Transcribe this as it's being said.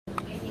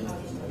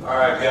All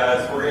right,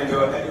 guys, we're going to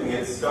go ahead and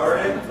get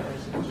started.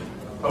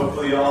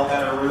 Hopefully you all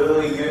had a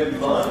really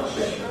good lunch.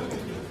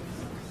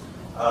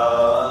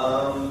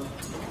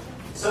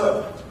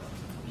 So,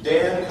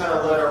 Dan kind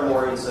of led our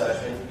morning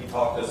session. He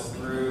talked us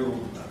through,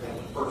 I think,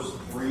 the first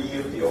 3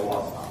 of the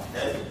OWASP top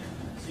 10.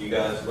 So you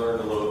guys learned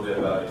a little bit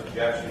about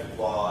injection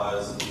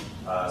flaws,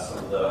 some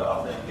of the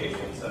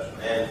authentication session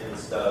management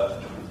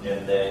stuff,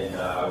 and then we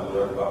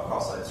learned about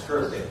cross-site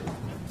scripting.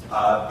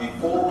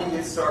 Before we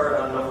get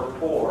started on number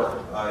 4,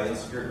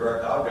 insecure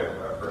direct object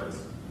reference,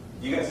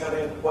 do you guys have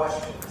any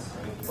questions?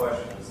 Any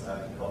questions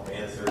that can help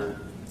answer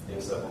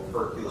things that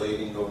were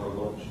percolating over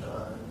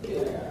lunchtime?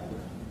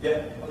 Yeah.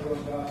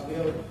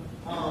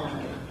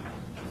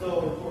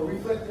 So for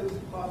reflective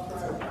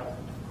cross-site,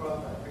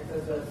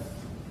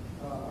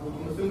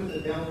 I'm assuming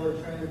it's a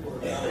downward trend for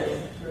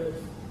download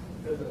scripts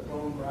because of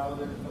Chrome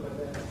browser and stuff like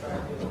that. Try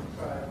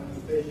when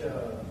you fish,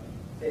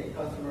 say, a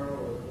customer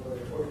or an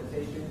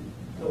organization.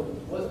 So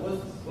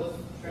what's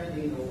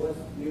trending or what's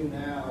new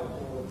now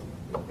for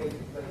the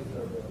basic place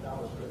of the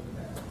JavaScript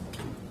attacks?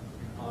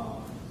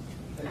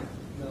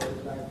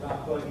 Like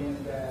plugins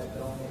that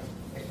don't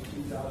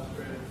execute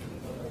JavaScript and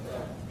stuff like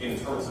that. In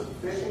terms of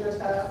phishing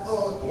attacks?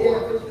 Oh,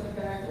 yeah, phishing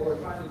attacks, or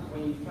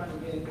when you're trying to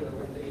get into the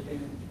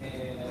organization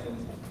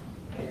and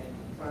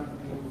trying to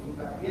do some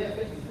type of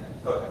phishing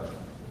attacks. Okay.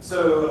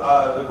 So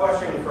the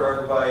question for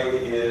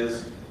everybody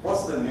is,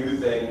 what's the new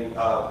thing?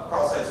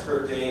 Cross-site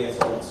scripting is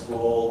old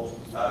school.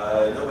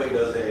 Nobody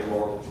does it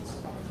anymore, which is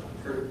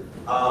true.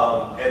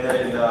 And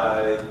then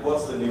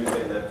what's the new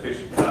thing that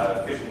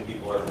phishing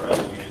people are trying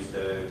to use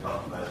to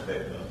compromise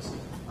victims?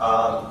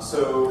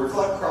 So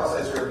reflective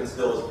cross-site scripting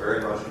still is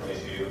very much an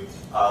issue.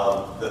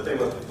 The thing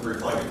with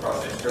reflective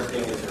cross-site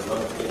scripting is you're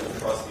limiting the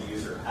trust the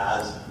user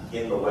has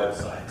in the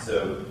website.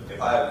 So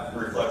if I have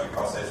reflective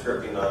cross-site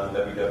scripting on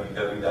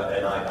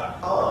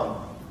www.ni.com,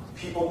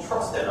 people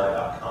trust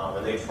ni.com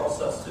and they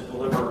trust us to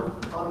deliver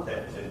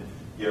content. And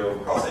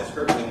cross-site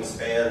scripting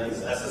spans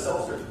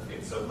SSL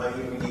certificates, so it might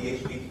even be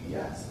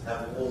HTTPS,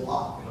 have a whole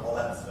lock and all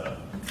that stuff.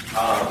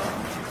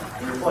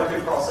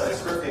 Reflective cross-site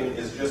scripting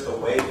is just a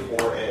way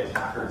for an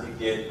attacker to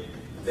get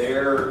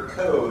their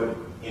code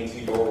into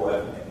your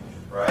web page,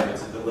 right?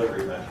 It's a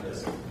delivery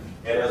mechanism.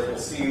 And as we'll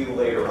see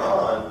later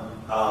on,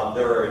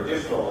 there are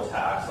additional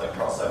attacks like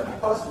cross-site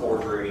request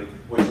forgery,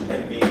 which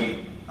can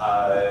be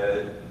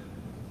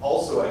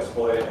also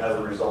exploited as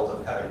a result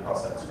of having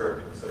cross-site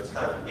scripting. So it's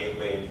kind of a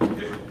gateway into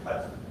additional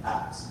types of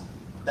attacks.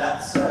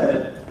 That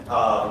said,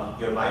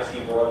 my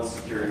team runs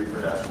security for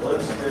national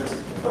instruments,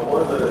 and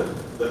one of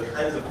the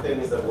kinds of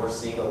things that we're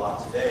seeing a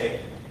lot today,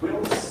 we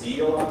don't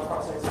see a lot of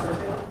cross-site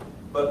scripting,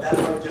 but that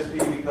might just be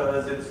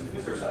because it's a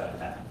user-side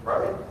attack,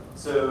 right?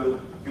 So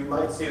you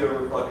might see a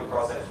reflective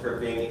cross-site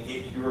scripting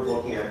if you're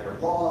looking at your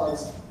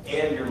logs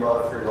and you're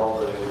monitoring all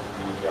the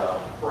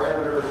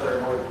parameters that are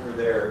going through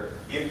there.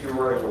 If you're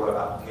running a web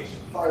application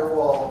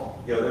firewall,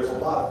 there's a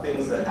lot of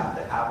things that have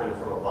to happen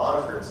from a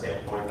monitoring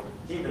standpoint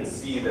to even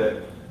see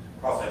that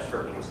cross-site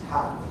scripting is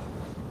happening.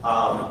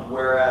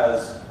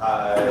 Whereas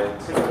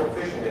typical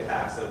phishing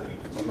attacks that we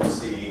do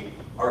see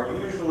are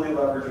usually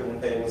leveraging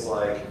things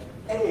like,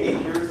 hey,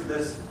 here's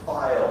this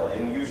file,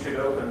 and you should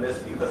open this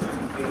because it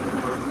contains a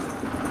version,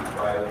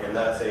 right? And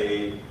that's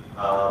a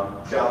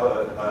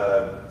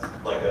Java,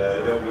 like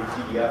a Adobe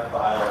PDF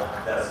file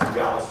that has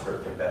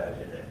JavaScript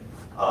embedded in it.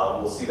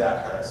 We'll see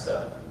that kind of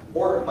stuff.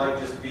 Or it might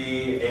just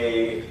be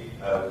a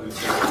HTML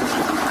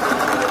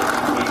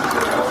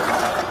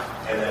file,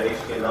 and that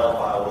HTML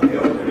file, when you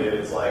open it,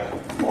 it's like,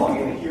 log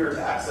in here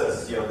to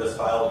access this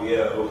file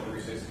via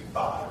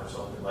O365 or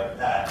something like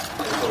that.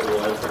 And so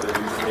we'll enter the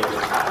username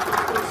and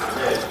password to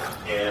submit,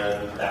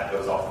 and that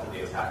goes off to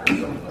the attacker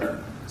somewhere.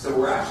 So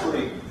we're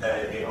actually,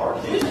 in our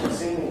case, we're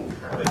seeing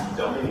kind of a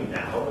dumbing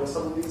down of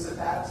some of these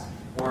attacks,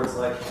 where it's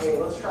like, hey,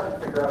 let's try to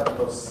figure out the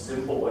most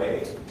simple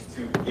way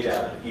to get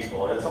at the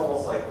people. And it's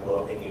almost like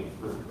low-hanging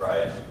fruit,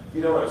 right?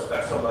 You don't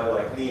expect somebody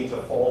like me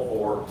to fall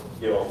for,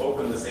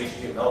 open this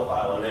HTML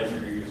file and enter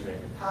your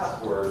username and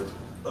password,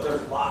 but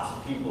there's lots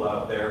of people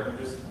out there who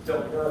just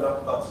don't know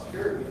enough about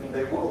security, and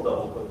they will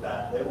double-click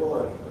that, they will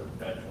enter their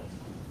credentials.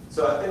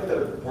 So I think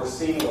that we're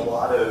seeing a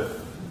lot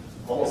of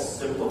almost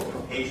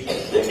simplification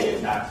in the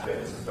attack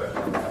space,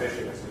 especially when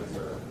phishing is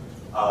concerned.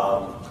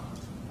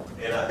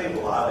 And I think a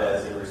lot of that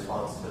is in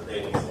response to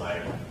things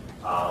like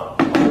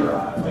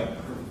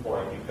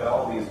Proofpoint. You've got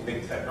all these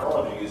big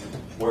technologies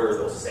where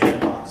they'll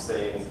sandbox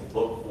things,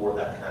 look for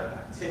that kind of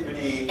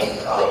activity.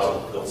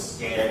 They'll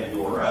scan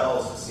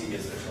URLs to see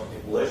is there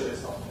something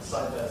malicious on the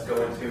site that's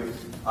going to.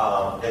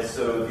 And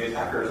so the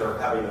attackers are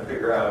having to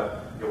figure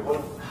out,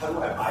 how do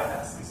I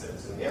bypass these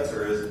things? And the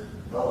answer is,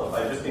 well, if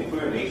I just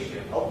include an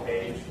HTML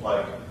page,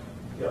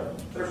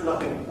 there's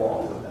nothing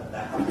wrong with that.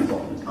 That happens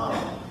all the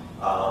time.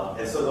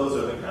 And so those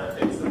are the kind of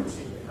things that we're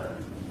seeing to kind of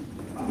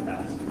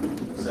bypass.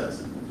 Makes sense?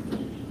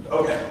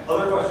 Okay,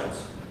 other questions?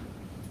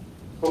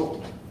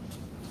 Cool.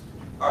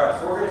 All right,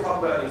 so we're going to talk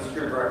about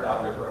insecure direct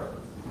object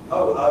reference.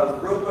 Oh,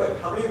 real quick,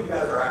 how many of you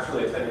guys are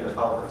actually attending the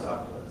conference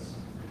after this?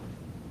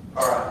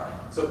 All right,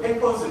 so pay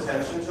close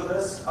attention to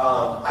this.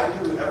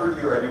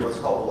 Every year I do what's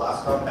called the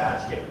LASCON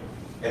badge game.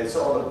 And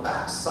so on the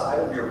back side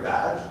of your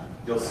badge,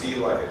 you'll see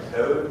like a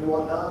code and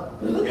whatnot.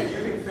 If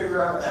you can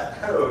figure out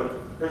that code,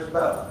 there's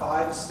about a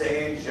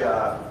 5-stage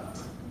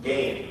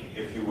game,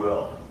 if you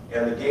will.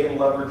 And the game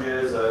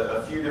leverages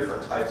a few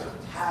different types of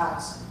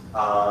attacks,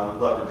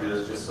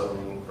 leverages just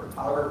some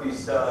cryptography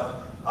stuff.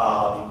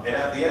 And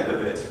at the end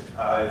of it,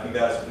 if you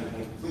guys can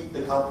complete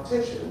the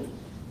competition,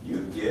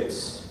 you get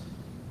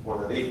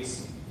one of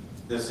these.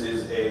 This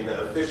is an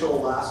official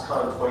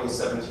LASCON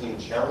 2017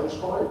 challenge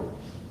coin.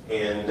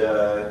 And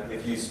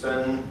if you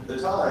spend the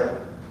time,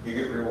 you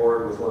get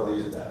rewarded with one of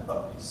these bad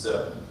puppies.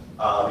 So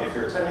if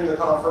you're attending the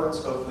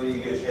conference, hopefully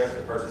you get a chance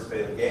to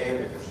participate in the game.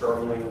 If you're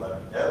struggling,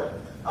 let me know.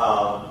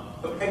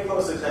 But pay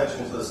close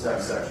attention to this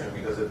next section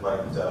because it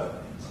might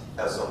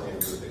have something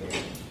to do with the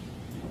game.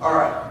 All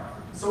right,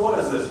 so what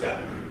is this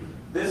guy?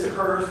 This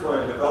occurs when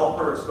a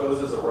developer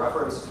exposes a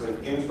reference to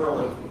an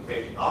internal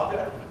implementation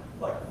object,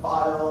 like a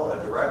file,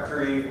 a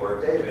directory, or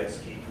a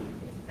database key.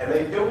 And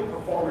they don't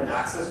perform an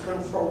access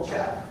control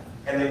check,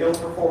 and they don't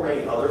perform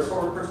any other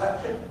sort of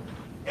protection.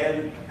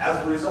 And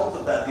as a result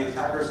of that, the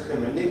attackers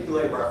can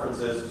manipulate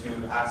references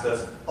to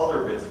access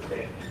other bits of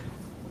data.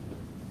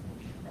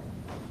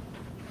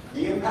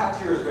 The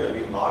impact here is going to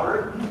be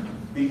moderate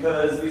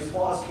because these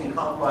flaws can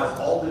compromise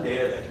all the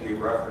data that can be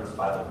referenced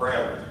by the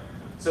parameter.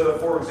 So,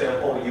 for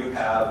example, you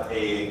have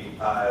a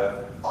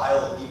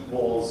file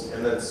equals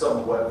and then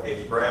some web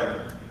page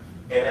parameter.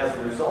 And as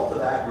a result of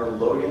that, you're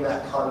loading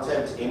that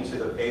content into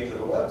the page of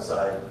the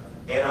website.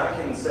 And I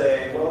can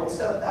say, well,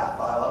 instead of that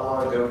file, I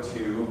want to go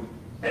to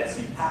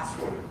Etsy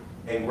password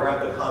and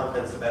grab the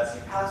contents of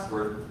Etsy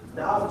password.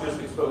 Now I've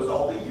just exposed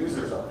all the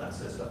users on that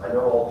system. I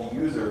know all the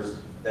users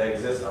that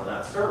exist on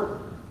that server,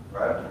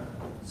 right?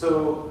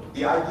 So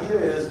the idea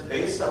is,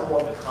 based on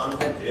what the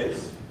content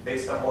is,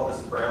 based on what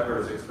this parameter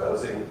is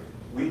exposing,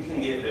 we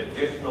can get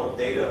additional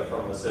data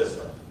from the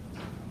system.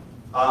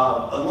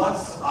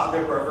 Unless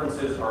object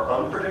references are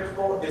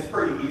unpredictable, it's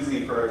pretty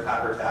easy for an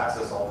attacker to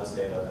access all this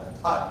data at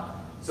that time.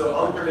 So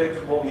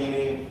unpredictable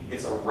meaning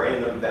it's a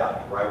random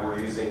value, right? We're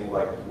using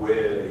like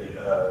with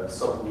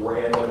some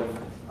random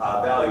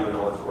value in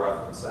order to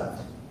reference that.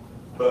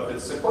 But if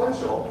it's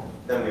sequential,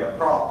 then we have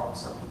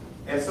problems.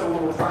 And so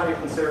when we're trying to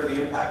consider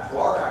the impact to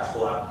our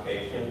actual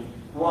application,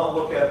 we want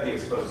to look at the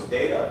exposed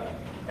data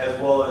as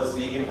well as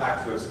the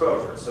impact to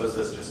exposure. So is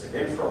this just an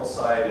internal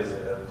site? Is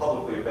it a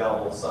publicly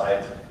available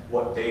site?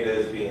 What data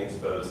is being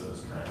exposed?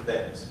 Those kind of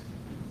things.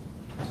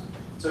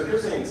 So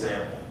here's an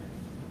example.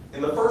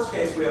 In the first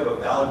case, we have a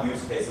valid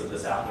use case of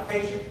this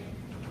application.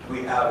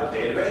 We have a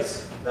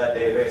database. That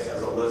database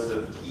has a list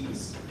of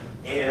keys.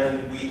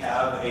 And we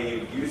have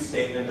a view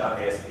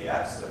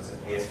statement.aspx, so it's an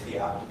ASP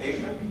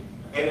application.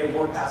 And then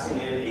we're passing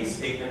in a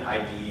statement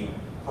ID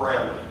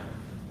parameter.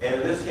 And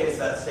in this case,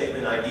 that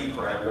statement ID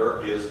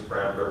parameter is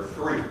parameter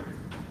 3.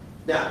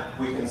 Now,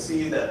 we can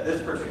see that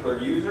this particular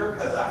user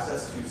has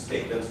access to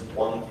statements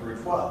 1 through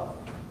 12.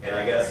 And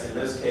I guess in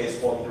this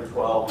case, 1 through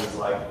 12 is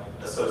like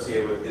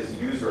associated with his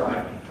user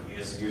ID.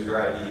 His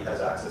user ID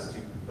has access to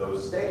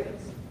those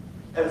statements.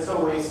 And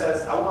so when he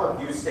says, I want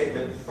to view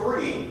statement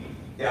 3,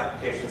 the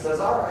application says,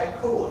 all right,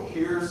 cool,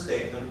 here's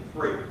statement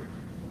 3.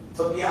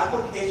 But the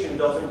application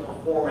doesn't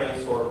perform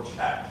any sort of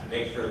check to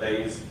make sure that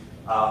he's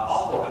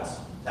authorized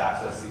to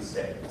access these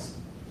statements.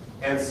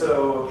 And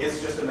so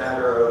it's just a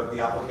matter of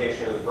the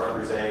application is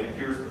representing,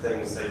 here's the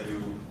things that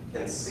you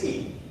can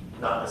see,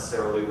 not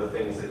necessarily the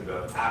things that you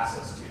have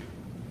access to.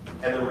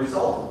 And the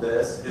result of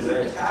this is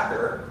an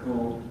attacker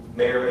who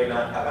may or may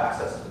not have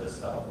access to this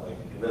stuff. Like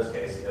in this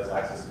case, he has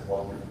access to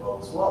 1 through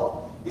 12 as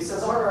well. He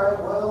says, all right,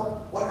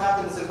 well, what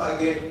happens if I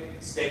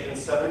get statement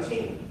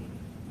 17?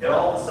 And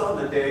all of a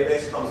sudden, the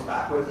database comes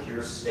back with,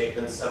 here's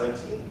statement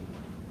 17,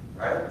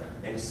 right?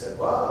 And you said,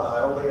 well,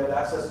 I only had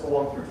access to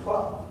 1 through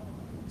 12.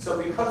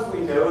 So because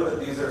we know that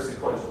these are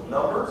sequential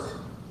numbers,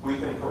 we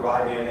can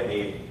provide in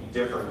a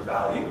different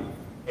value,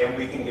 and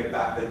we can get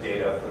back the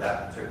data for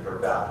that particular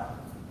value.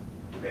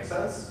 Make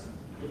sense?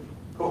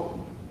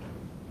 Cool.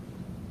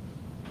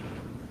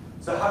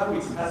 So how do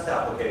we test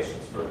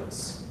applications for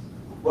this?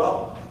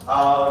 Well,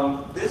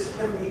 this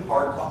can be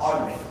hard to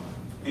automate,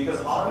 because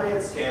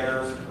automated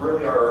scanners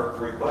really are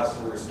request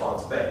and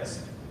response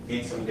based.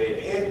 Feed some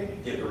data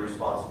in, get the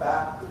response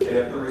back, and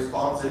if the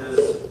response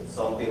is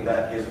something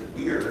that is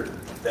weird,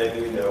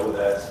 then you know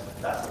that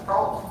that's a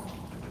problem.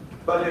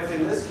 But if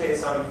in this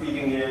case I'm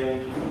feeding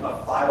in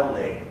a file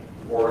name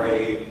or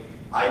a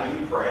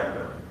ID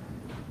parameter,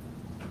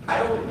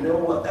 I don't know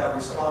what that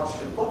response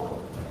should look like.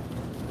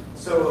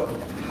 So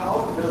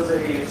how does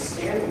a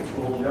scanning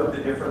tool know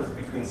the difference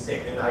between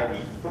statement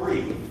ID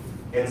 3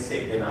 and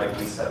statement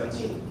ID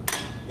 17?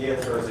 The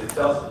answer is it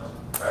doesn't,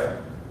 right?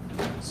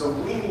 So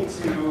we need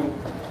to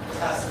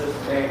test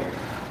this manually.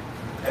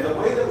 And the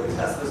way that we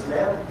test this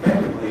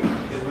manually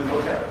is we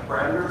look at the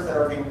parameters that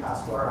are being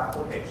passed to our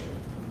application,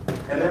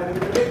 and then we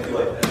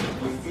manipulate them.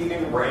 We feed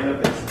in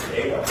random bits of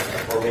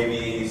data, or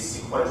maybe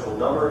sequential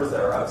numbers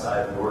that are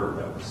outside of the order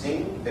that we're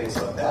seeing, things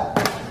like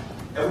that.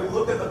 And we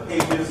look at the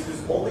pages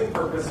whose only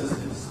purpose is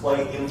to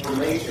display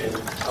information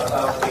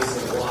about a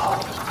single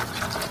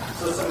object.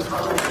 So some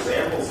common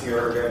examples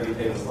here are going to be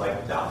things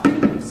like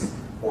documents,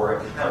 or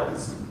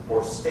accounts,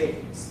 or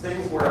statements.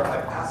 Things where if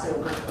I pass in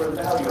a particular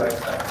value, I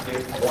expect to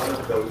get one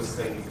of those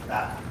things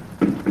back.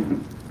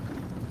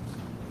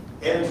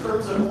 And in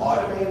terms of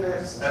automating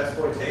this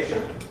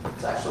exploitation,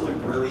 it's actually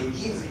really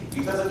easy.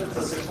 Because if it's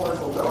a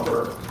sequential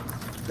number,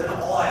 then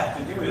all I have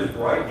to do is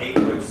write a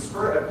quick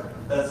script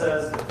that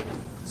says,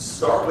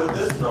 start with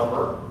this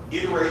number,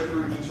 iterate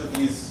through each of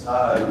these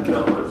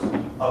numbers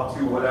up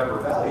to whatever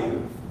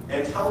value,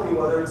 and tell me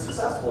whether it's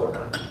successful or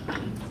not.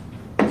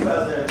 So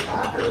as an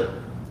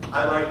attacker,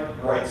 I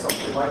might write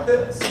something like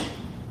this.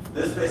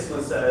 This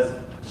basically says,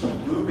 keep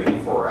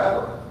looping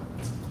forever.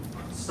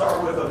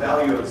 Start with a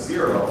value of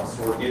 0,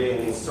 so we're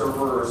getting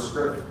server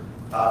script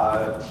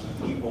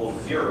t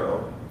equals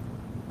 0,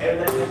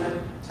 and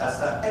then test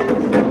that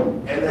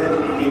again. And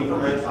then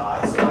increment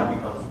I, so I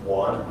becomes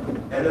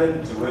 1, and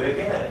then do it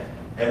again.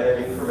 And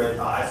then increment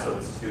I, so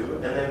it's 2,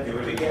 and then do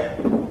it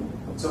again.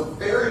 So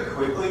very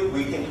quickly,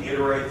 we can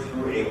iterate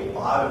through a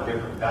lot of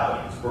different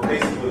values. We're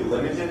basically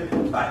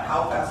limited by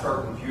how fast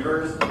our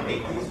computer is to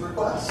make these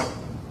requests,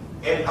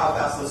 and how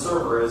fast the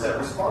server is at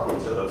responding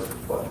to those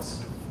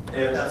requests.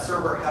 And if that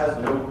server has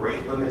no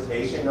rate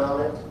limitation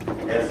on it,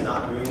 and it's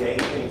not doing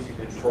anything to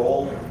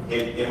control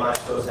am I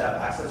supposed to have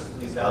access to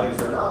these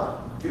values or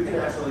not, you can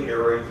actually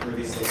iterate through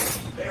these things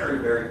very,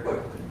 very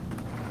quickly.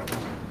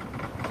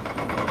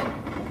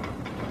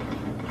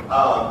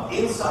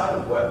 Inside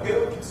of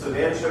WebGoat, so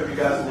Dan showed you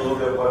guys a little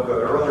bit of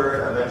WebGoat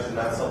earlier, and I mentioned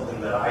that's something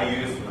that I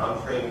use when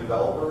I'm training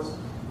developers.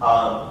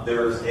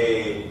 There's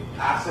a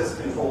access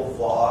control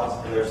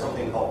flaws, and there's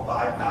something called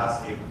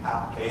bypass a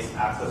path-based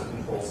access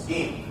control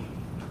scheme.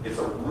 It's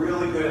a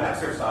really good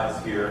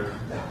exercise here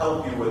to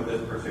help you with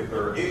this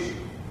particular issue,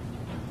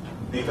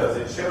 because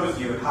it shows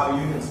you how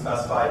you can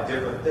specify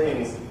different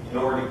things in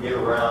order to get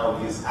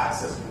around these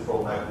access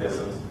control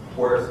mechanisms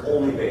where it's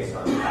only based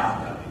on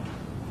path value.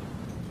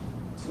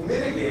 To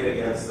mitigate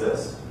against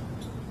this,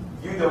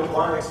 you don't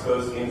want to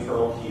expose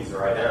internal keys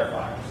or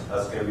identifiers.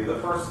 That's going to be the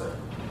first thing.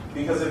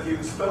 Because if you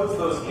expose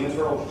those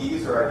internal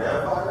keys or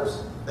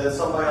identifiers, then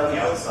somebody on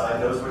the outside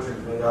knows what you're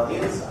doing on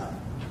the inside.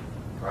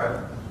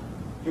 Right?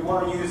 You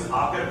want to use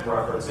object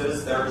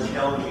references that are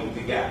challenging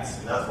to guess.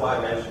 And that's why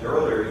I mentioned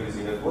earlier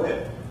using a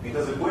GUID.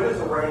 Because a GUID is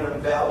a random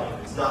value.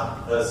 It's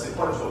not a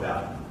sequential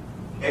value.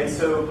 And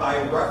so by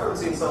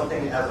referencing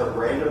something as a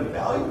random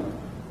value,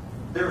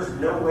 there's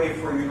no way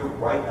for you to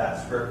write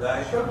that script that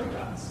I showed you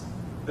guys.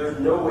 There's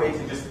no way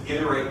to just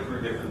iterate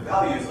through different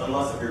values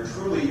unless if you're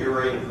truly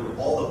iterating through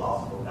all the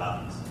possible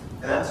values.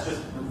 And that's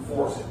just brute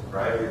forcing,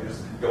 right? You're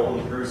just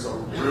going through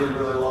some really,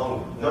 really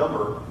long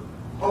number,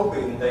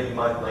 hoping that you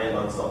might land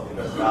on something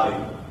that's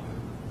valuable.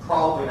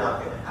 Probably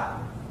not going to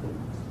happen.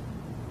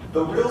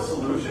 The real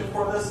solution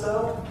for this,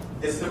 though,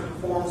 is to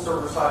perform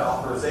server-side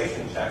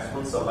authorization checks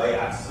when somebody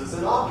accesses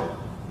an object.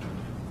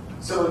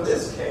 So in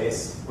this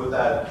case, with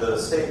the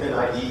statement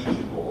ID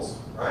equals,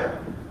 right,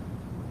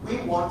 we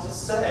want to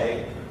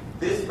say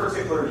this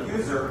particular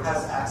user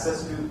has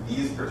access to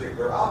these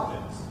particular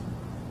objects.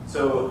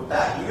 So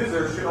that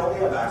user should only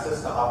have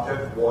access to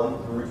object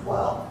 1 through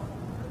 12.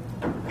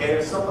 And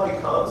if somebody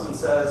comes and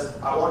says,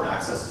 I want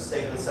access to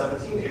statement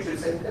 17, it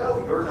should say,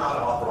 no, you're not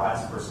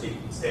authorized for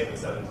statement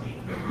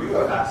 17. You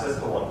have access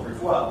to 1 through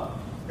 12.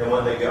 And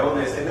when they go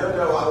and they say, no,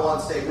 I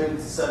want statement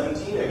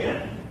 17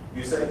 again,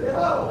 you say,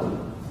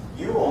 no.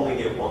 You only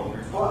get 1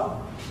 through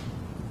 12,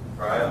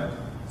 right?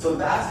 So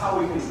that's how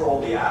we control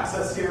the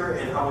access here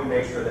and how we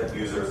make sure that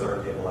users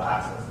are able to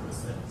access these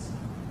things.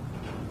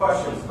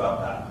 Questions about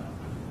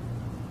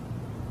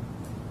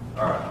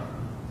that? All right.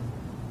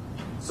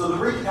 So the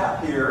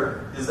recap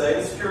here is that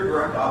insecure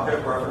direct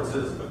object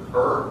references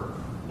occur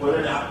when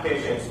an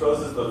application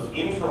exposes those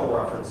internal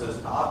references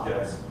to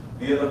objects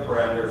via the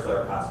parameters that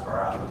are passed to our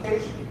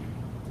application.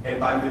 And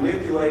by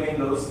manipulating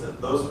those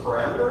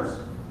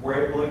parameters,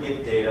 we're able to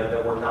get data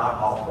that we're not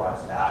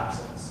authorized to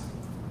access.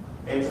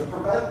 And to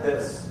prevent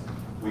this,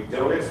 we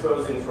don't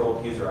expose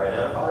internal keys or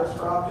identifiers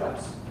for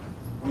objects.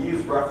 We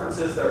use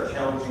references that are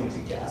challenging to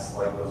guess,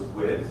 like those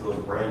GUIDs, those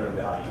random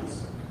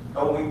values.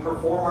 And we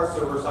perform our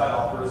server-side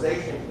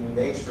authorization to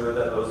make sure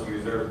that those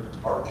users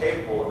are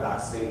capable of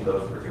accessing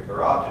those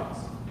particular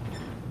objects.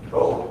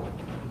 Cool.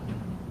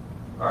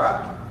 All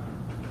right.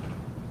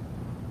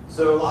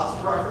 So lots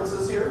of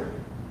references here.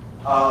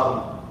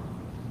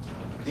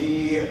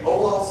 The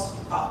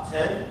OWASP Top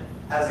 10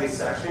 has a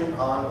section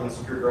on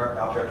insecure direct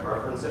object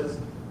references.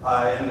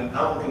 And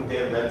I don't think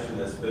Dan mentioned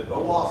this, but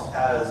OWASP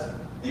has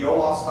the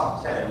OWASP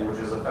Top 10, which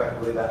is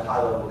effectively that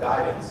high-level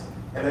guidance.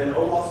 And then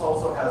OWASP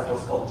also has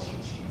what's called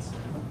cheat sheets.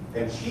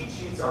 And cheat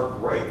sheets are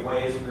great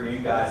ways for you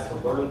guys to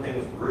learn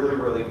things really,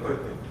 really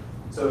quickly.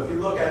 So if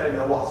you look at an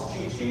OWASP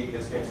cheat sheet,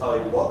 it's going to tell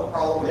you what the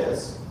problem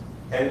is,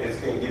 and it's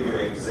going to give you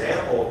an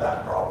example of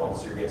that problem,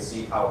 so you're going to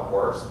see how it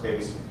works,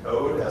 maybe some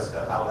code as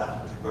to how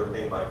that particular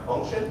thing might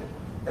function,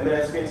 and then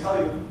it's going to tell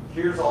you,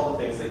 here's all the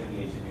things that you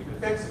need to do to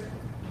fix it.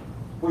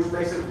 which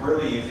makes it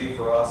really easy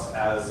for us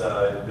as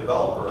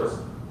developers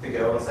to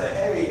go and say,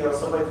 hey,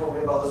 somebody told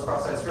me about this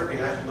cross-site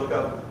scripting. I should look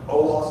up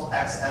OWASP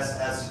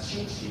XSS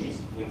cheat sheet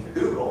into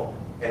Google,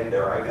 and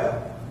there I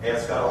go. And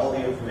it's got all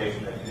the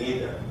information that you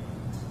need there.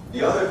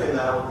 The other thing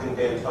that I don't think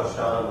Dan touched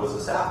on was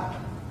ASAPI.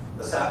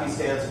 ASAPI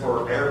stands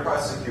for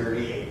Enterprise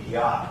Security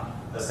API.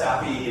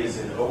 ASAPI is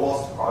an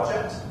OWASP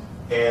project,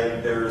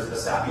 and there's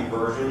ASAPI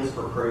versions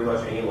for pretty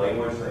much any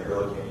language that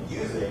you're looking at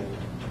using,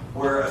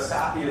 where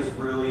ASAPI is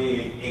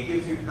really, it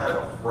gives you kind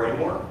of a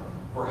framework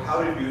for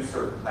how to do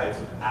certain types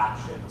of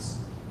actions,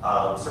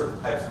 certain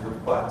types of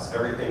requests,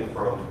 everything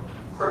from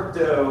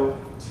crypto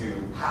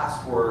to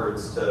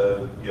passwords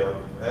to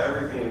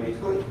everything in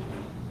between.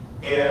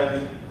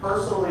 And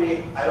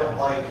personally, I don't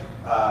like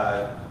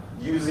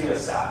using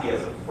ASAPI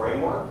as a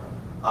framework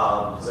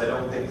because I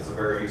don't think it's a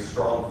very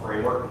strong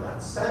framework in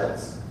that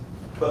sense.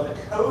 But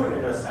the code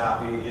in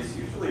ASAPI is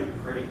usually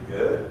pretty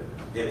good.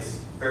 It's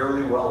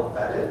fairly well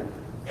vetted.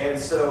 And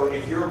so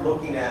if you're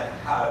looking at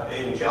how,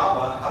 in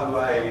Java, how do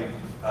I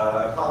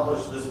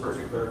accomplish this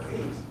particular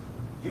feat,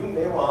 you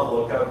may want to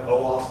look up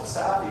OWASP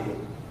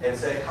ASAPI and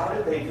say, how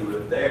did they do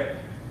it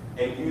there?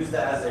 And use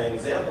that as an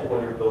example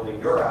when you're building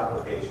your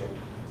application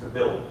to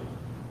build.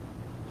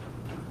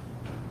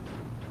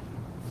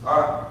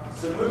 All right,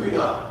 so moving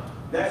on.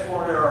 Next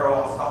one in our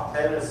OWASP top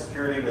 10 is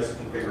security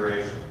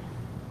misconfiguration.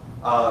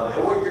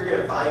 And what you're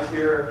going to find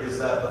here is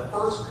that the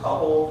first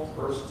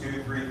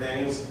 2, 3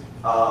 things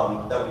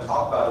that we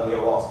talk about in the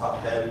OWASP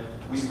top 10,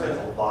 we spent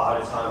a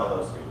lot of time on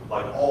those two,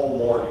 like all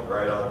morning,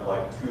 right, on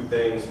like 2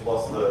 things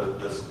plus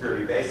the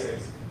security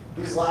basics.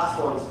 These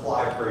last ones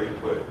fly pretty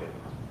quickly.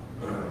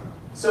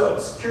 So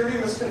security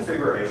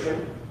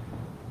misconfiguration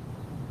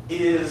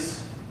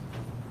is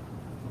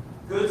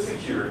good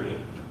security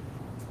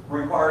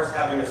requires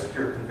having a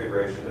secure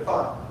configuration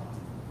defined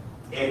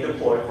and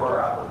deployed for our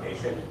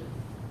application,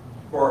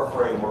 for our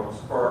frameworks,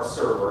 for our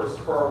servers,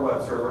 for our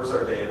web servers,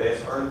 our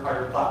database, our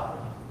entire platform.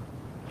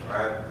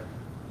 Right?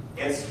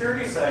 And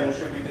security settings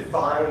should be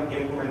defined,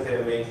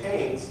 implemented, and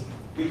maintained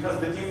because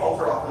the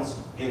defaults are often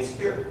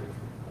insecure.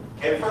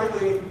 And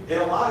frankly, in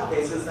a lot of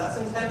cases, that's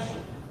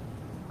intentional.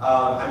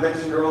 I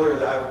mentioned earlier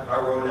that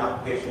I wrote an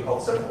application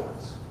called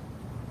SimWorks.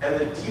 And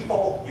the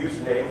default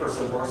username for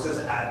SimWorks is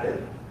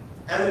admin,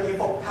 and the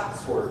default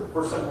password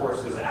for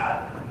SimWorks is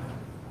admin.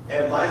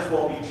 And it might as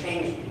well be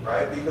changing,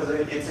 right? Because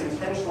it's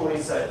intentionally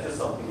set to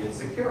something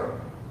insecure.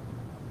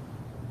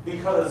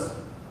 Because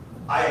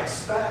I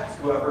expect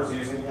whoever's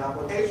using the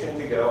application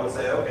to go and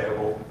say, okay,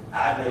 well,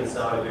 admin's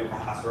not a good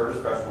password,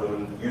 especially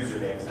when the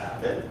username's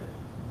admin,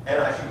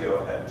 and I should go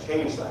ahead and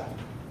change that.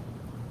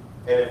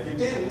 And if you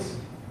didn't,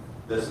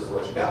 this is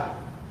what you got.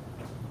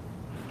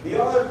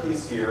 The other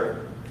piece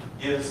here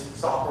is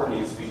software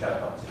needs to be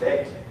kept up to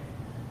date.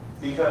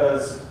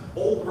 Because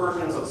old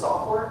versions of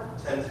software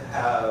tend to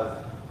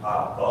have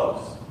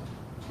bugs,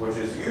 which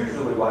is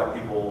usually why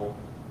people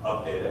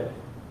update it,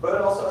 but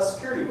it also has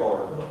security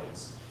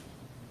vulnerabilities.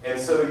 And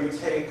so you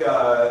take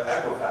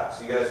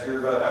Equifax. You guys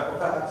hear about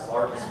Equifax,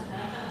 largest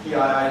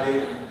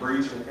PII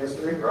breach in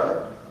history,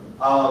 right?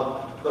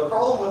 The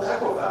problem with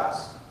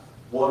Equifax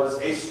was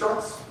a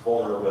struts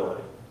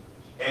vulnerability.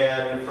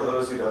 And for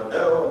those who don't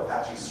know,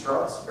 Apache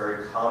Struts,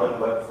 very common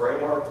web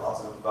framework,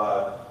 lots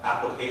of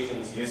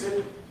applications use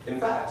it. In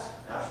fact,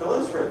 National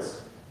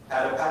Instruments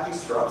had Apache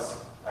Struts,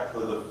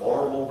 actually the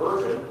vulnerable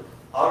version,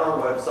 on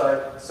our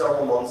website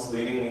several months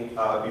leading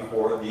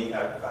before the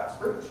Equifax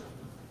breach.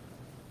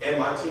 And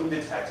my team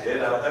detected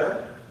it out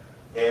there,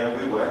 and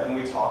we went and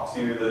we talked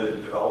to the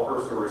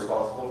developers who were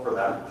responsible for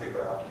that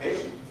particular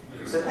application.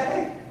 We said,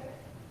 hey,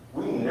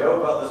 we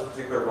know about this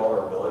particular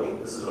vulnerability.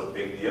 This is a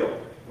big deal.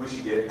 We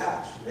should get it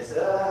patched. And they said,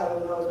 I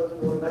don't know, it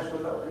doesn't really mesh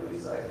with our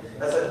release site.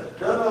 I said,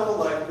 no,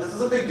 like, this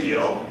is a big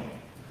deal.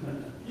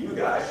 You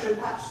guys should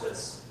patch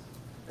this.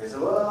 They said,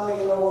 well,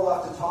 we'll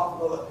have to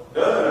talk about it.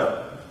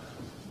 No.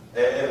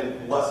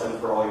 And lesson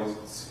for all you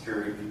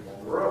security people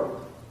on the road.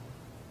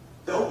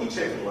 Don't be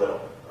chicken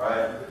little,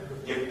 right?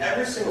 If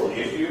every single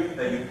issue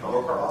that you come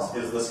across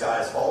is the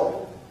sky is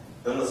falling,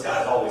 then the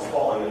sky is always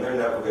falling and they're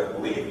never going to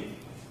believe you,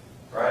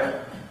 right?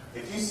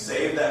 If you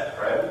save that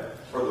cred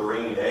for the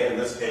rainy day, in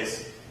this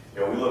case,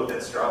 we looked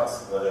at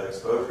struts, the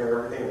exposure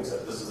and everything, and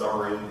said, this is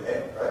our rainy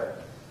day,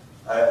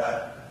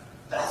 right?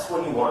 That's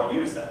when you want to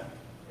use that.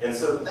 And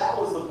so that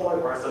was the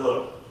point where I said,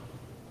 look,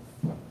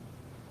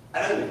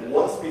 I think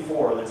once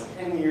before, in the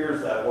 10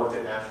 years that I worked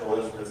at National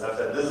Instruments, I've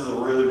said, this is a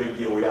really big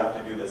deal, we have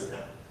to do this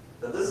now.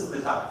 That this is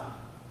the time,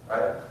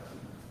 right?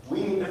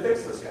 We need to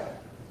fix this guy.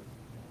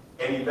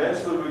 And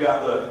eventually we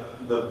got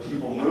the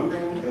people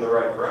moving in the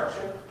right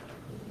direction,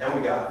 and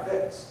we got it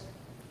fixed.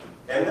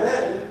 And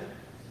then,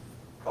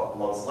 a couple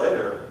months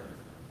later,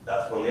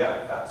 that's when the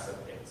Equifax thing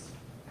hits.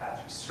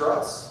 Apache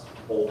Struts,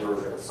 old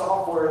version of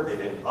software, they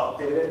didn't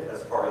update it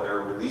as part of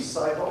their release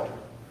cycle,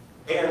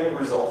 and it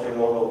resulted in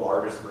one of the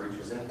largest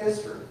breaches in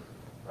history,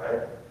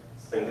 right?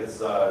 I think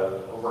it's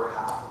over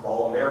half of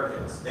all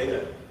Americans'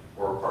 data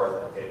were part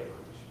of that data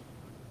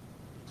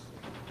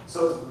breach.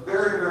 So it's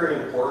very,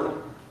 very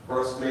important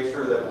for us to make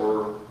sure that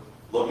we're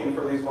looking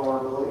for these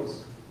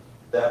vulnerabilities,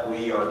 that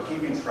we are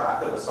keeping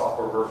track of the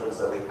software versions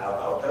that we have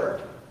out there,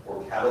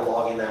 we're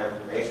cataloging that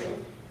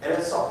information, and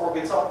as software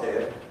gets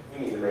updated,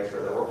 we need to make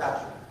sure that we're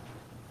patching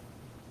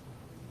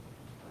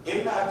it.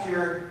 Impact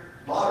here,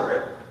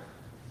 moderate.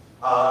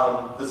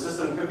 The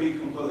system could be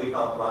completely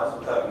compromised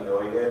without you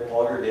knowing it.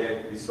 All your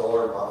data could be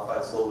stolen or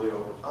modified slowly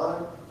over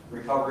time.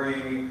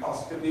 Recovery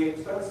costs could be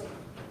expensive.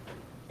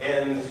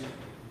 And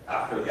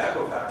after the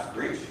Equifax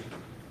breach,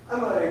 I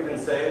might even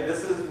say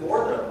this is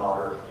more than a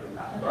moderate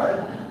impact, right?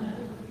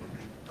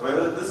 I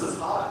mean, this is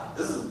high.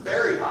 This is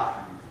very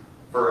high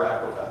for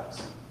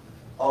Equifax.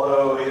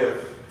 Although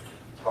if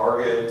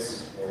Target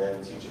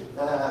and TJ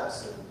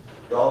Maxx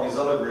and all these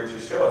other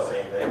breaches show us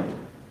anything,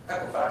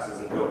 Equifax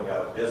isn't going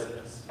out of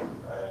business,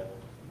 right?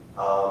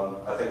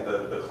 I think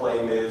the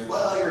claim is,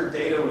 well, your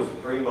data was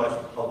pretty much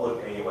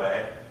public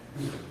anyway.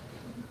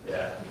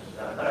 Yeah,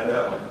 I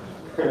know.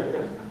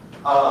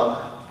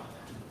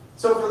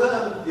 So for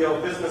them,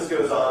 business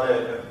goes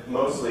on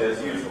mostly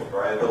as usual,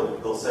 right?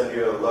 They'll send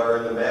you a letter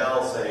in the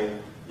mail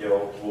saying,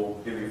 we'll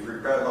give you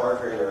free credit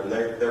monitoring, or in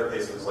their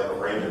case it was like a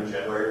random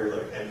generator,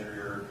 like enter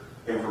your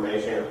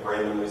information, it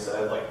randomly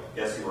said, like,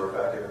 yes, you were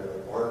affected, and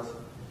they weren't.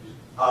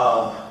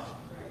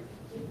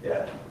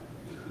 Yeah.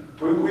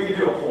 We could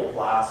do a whole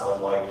class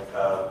on like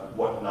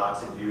what not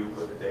to do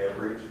with a data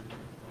breach,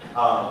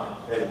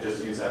 and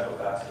just use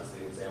Equifax as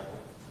the example.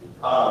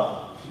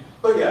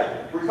 But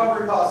yeah,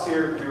 recovery costs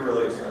here can be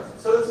really expensive,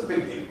 so it's a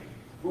big deal.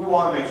 We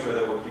want to make sure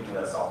that we're keeping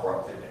that software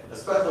up to date,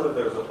 especially if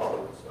there's a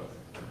public exposure.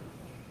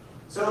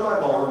 So am I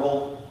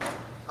vulnerable?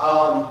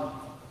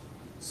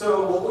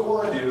 So what we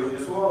want to do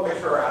is we want to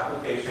make sure our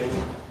application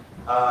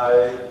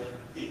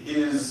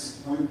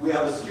we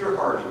have a secure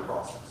hardening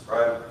process,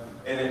 right?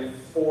 And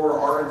for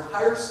our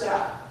entire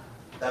stack,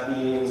 that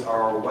means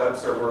our web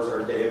servers,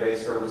 our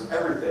database servers,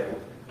 everything,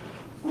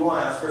 we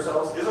want to ask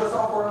ourselves, is our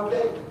software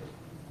updated?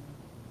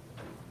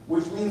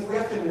 Which means we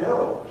have to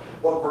know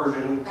what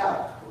version we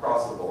have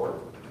across the board.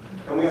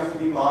 And we have to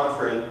be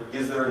monitoring,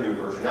 is there a new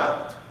version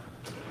out?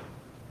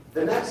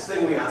 The next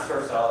thing we ask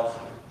ourselves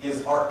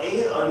is, are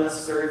any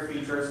unnecessary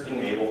features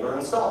enabled or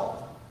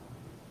installed?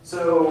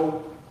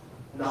 So,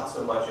 not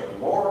so much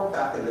anymore.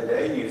 Back in the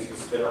day, you used to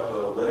spin up a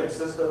Linux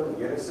system and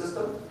Unix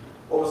system.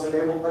 What was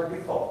enabled by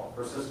default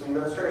for system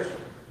administration?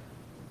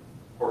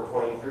 Port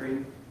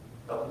 23,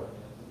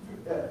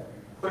 yeah.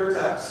 Clear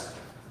text,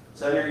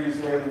 send your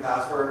username and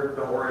password,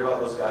 don't worry about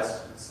those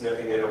guys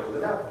sniffing it over the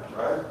network,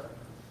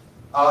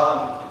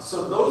 right?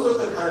 So those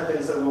are the kind of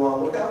things that we want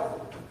to look out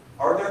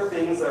for. Are there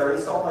things that are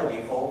installed by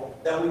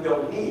default that we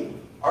don't need?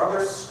 Are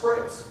there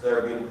scripts that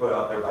are being put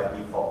out there by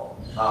default?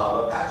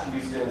 Apache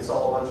used to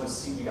install a bunch of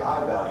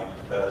CGI value,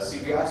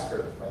 CGI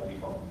scripts by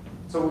default.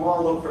 So we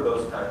want to look for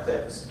those kind of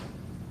things.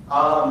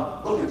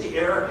 Look at the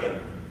error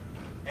handling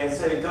and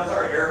say, does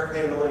our error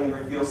handling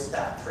reveal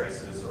stack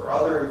traces or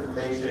other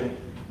information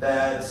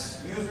that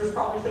users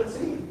probably should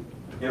see?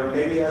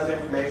 Maybe it has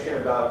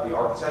information about the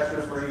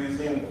architectures we're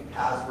using, the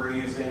paths we're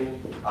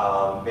using.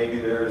 Maybe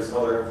there's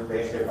other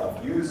information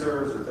about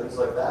users or things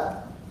like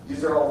that.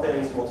 These are all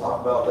things we'll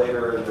talk about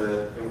later in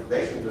the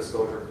information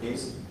disclosure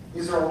piece.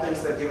 These are all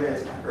things that give an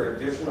attacker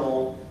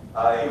additional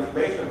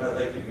information that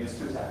they could use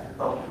to attack your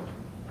company.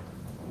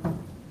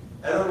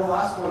 And then the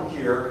last one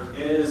here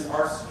is,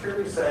 our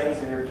security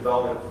settings in your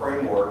development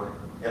framework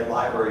and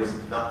libraries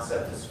not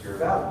set to secure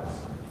values.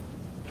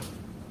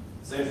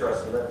 It's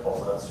interesting that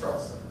falls on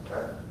stress,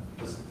 right?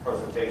 This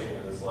presentation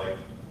is like,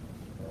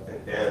 I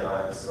think Dan and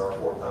I, this is our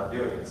fourth time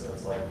doing it, so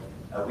it's like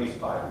at least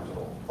 5 years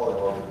old, probably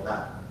longer than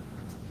that.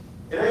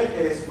 In any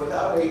case,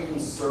 without a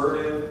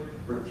concerted,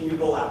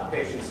 repeatable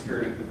application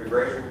security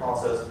configuration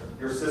process,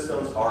 your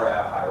systems are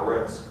at higher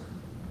risk.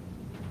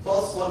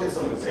 So let's look at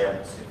some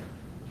examples here.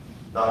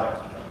 Not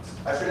examples.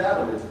 I should add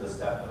them into this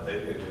step, but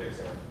they'd be a good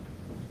example.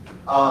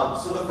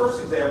 So the first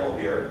example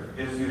here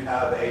is you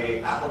have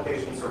an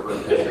application server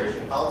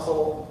administration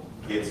console.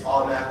 It's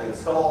automatically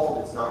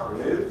installed, it's not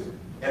removed,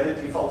 and the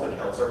default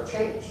accounts are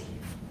changed.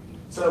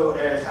 So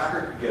an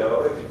attacker could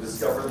go, it could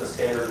discover the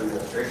standard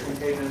administration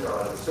pages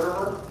on the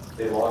server,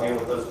 they log in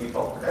with those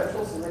default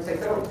credentials, and they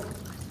take over.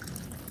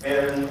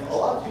 And a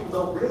lot of people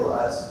don't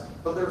realize,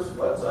 but there's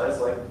websites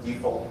like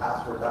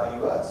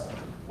defaultpassword.us,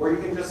 where you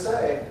can just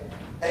say,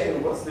 hey,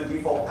 what's the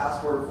default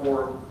password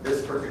for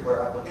this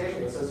particular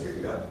application? It says, here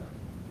you go.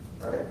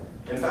 Right?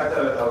 In fact,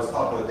 I was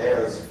talking with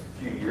Dan a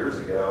few years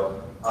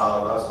ago. I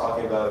was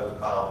talking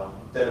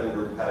about Denim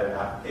Group had an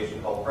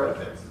application called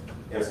ThreatFix.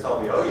 And he was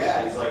telling me, oh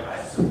yeah, he's like,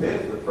 I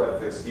submitted the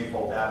ThreatFix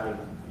default admin,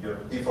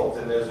 default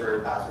administrator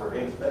password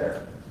into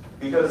there.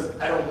 Because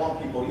I don't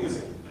want people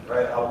using it,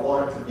 right? I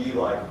want it to be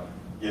like,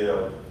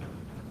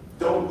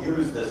 don't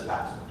use this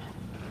password.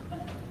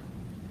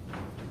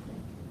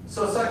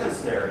 So second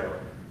scenario,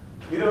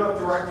 you don't have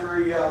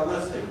directory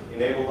listing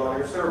enabled on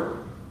your server.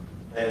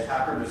 An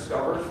attacker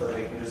discovers that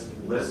they can just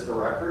list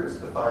directories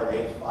to find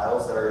any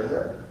files that are in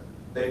there.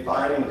 They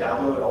find and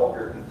download all of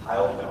your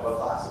compiled Java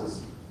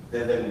classes.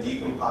 They then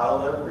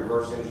decompile them,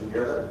 reverse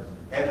engineer them,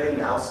 and they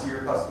now see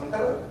your custom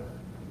code.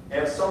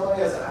 And if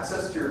somebody has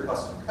access to your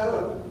custom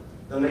code,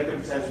 then they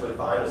could potentially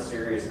find a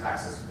serious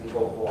access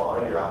control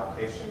flaw in your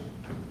application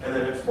and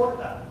then exploit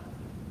that.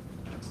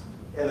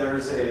 And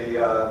there's a,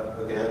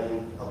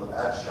 again, on the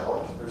badge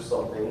challenge, there's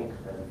something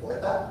kind of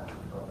like that.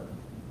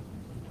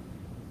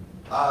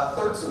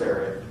 Third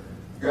scenario,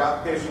 your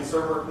application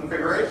server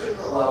configuration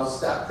allows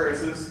stack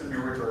traces to be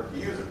returned to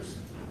users.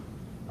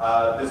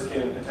 This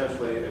can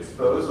potentially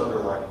expose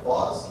underlying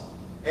flaws,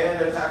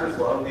 and attackers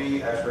love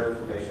the extra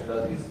information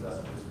that these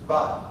messages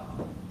provide.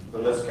 So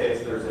in this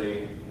case, there's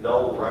a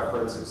null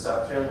reference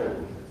exception,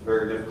 and it's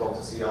very difficult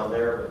to see on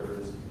there, but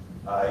there's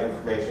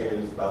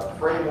information about the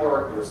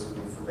framework, there's some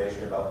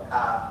information about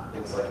path,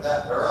 things like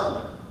that are on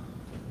there.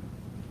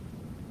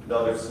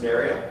 Another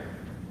scenario,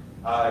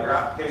 your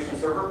application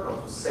server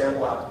comes with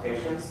sample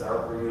applications that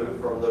are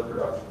removed from the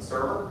production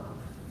server.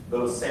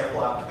 Those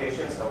sample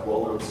applications have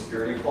well-known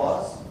security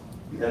flaws,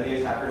 and the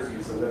attackers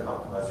use them to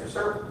compromise your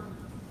server.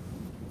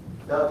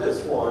 Now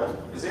this one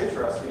is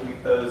interesting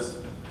because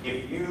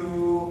if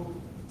you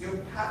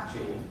do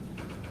patching,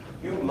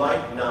 you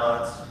might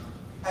not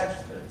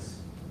catch this,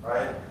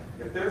 right?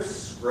 If there's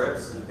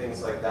scripts and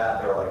things like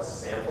that that are like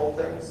sample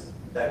things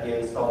that get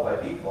installed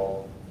by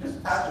default,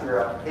 just patching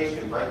your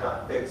application might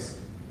not fix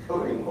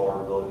coding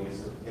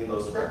vulnerabilities in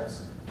those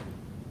scripts.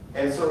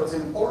 And so it's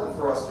important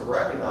for us to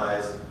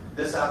recognize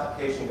this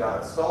application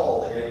got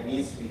installed and it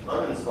needs to be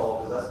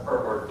uninstalled because that's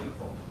part of our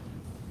default.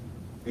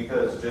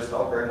 Because just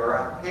upgrading our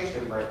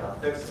application might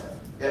not fix that.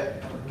 Yeah?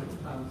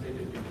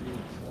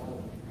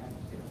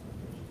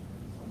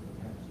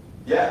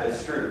 Yeah,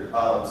 it's true.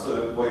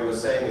 So what he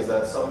was saying is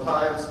that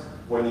sometimes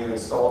when you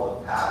install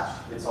the patch,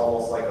 it's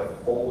almost like a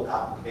full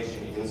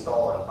application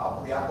install on top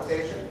of the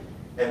application,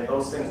 and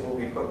those things will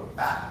be put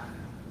back.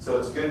 So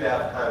it's good to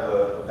have kind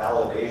of a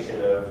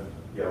validation of,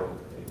 you know,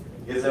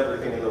 is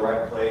everything in the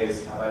right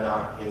place? Have I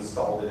not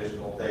installed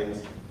additional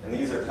things? And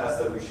these are tests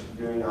that we should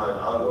be doing on an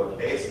ongoing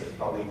basis,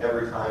 probably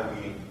every time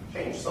we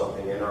change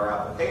something in our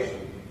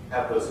application,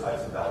 have those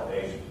types of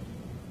validation.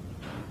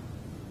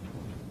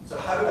 So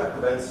how do I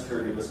prevent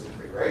security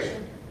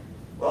misconfiguration?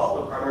 Well,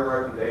 the primary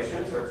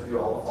recommendations are to do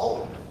all the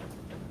following.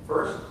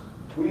 First,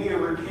 we need a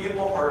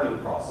repeatable hardening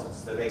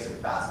process that makes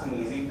it fast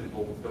and easy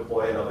to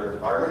deploy in another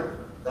environment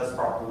that's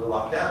properly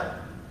locked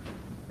down.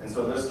 And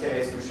so in this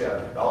case, we should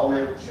have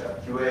development, we should have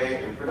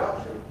QA, and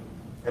production,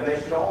 and they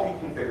should all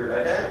be configured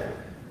identically,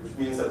 which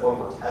means that when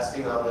we're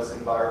testing on this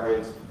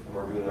environment, when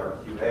we're doing our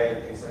QA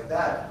and things like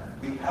that,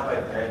 we have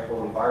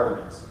identical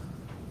environments.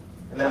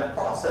 And that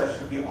process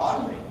should be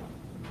automated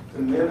to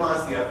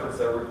minimize the efforts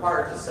that are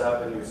required to set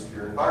up a new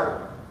secure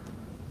environment.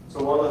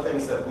 So one of the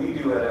things that we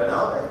do at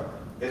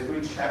NI is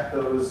we check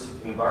those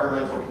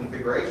environmental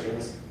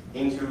configurations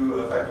into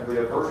effectively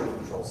a version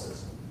control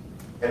system.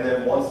 And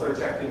then once they're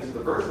checked into the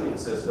versioning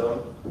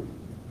system,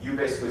 you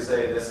basically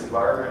say this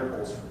environment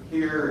pulls from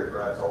here, it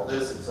grabs all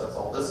this, it sets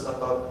all this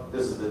stuff up,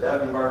 this is the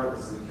dev environment,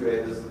 this is the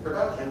QA, this is the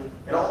production,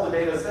 and all the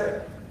data is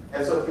there.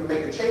 And so if you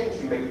make a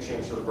change, you make a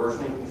change to the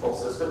versioning control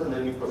system, and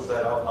then you push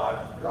that out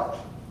live to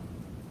production.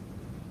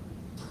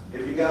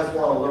 If you guys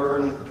want to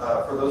learn,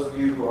 for those of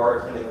you who are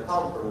attending the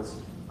conference,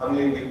 I'm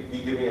going to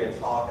be giving a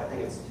talk, I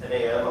think it's 10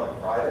 a.m. on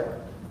Friday,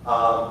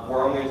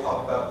 where I'm going to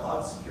talk about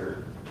cloud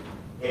security.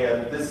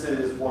 And this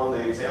is one of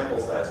the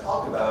examples that I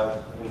talk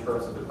about in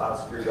terms of the cloud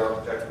security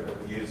architecture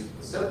that we use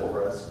with simple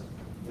risk,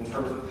 in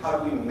terms of how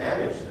do we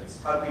manage this?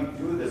 How do we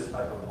do this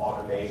type of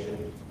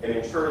automation and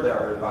ensure that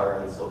our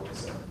environment is still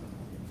safe?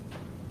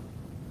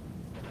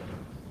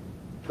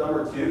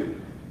 Number two,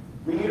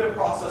 we need a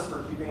process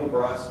for keeping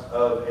abreast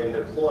of and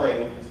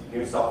deploying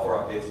new software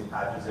updates and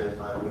patches in a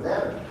timely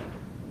manner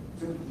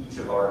to each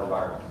of our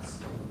environments.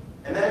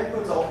 And that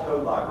includes all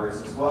code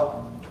libraries as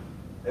well.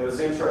 It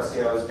was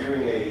interesting, I was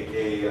doing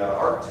a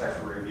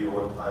architecture review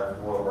one time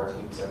for one of our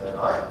teams at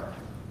NI,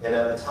 and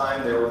at the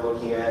time they were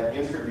looking at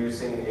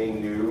introducing a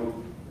new,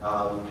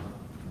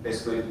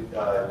 basically,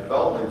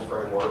 development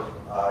framework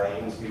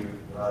into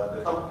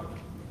the company,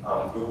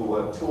 Google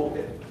Web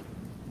Toolkit.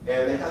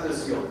 And they had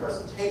this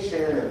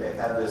presentation, and they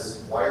had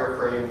this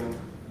wireframe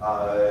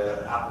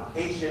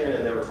application,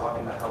 and they were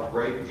talking about how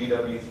great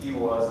GWT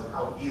was and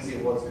how easy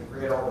it was to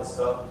create all this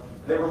stuff.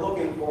 And they were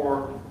looking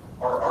for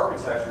our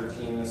architecture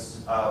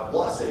team's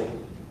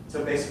blessing to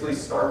basically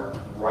start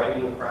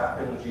writing and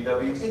crafting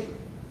GWT.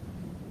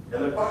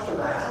 And the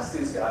question I asked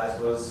these guys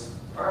was,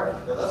 all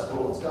right, now that's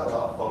cool, it's got a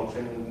lot of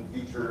function,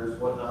 features,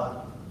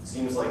 whatnot. It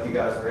seems like you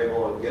guys are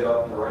able to get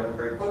up and running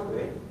very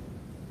quickly.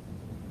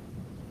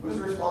 Who's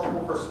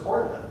responsible for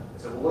supporting that?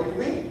 I said, well, what do you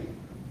mean?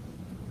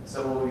 I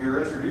said, well,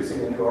 you're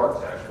introducing a new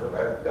architecture,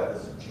 right? We've got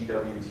this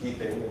GWT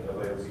thing that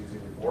nobody was using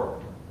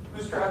before.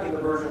 Who's tracking the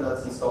version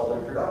that's installed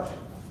in production?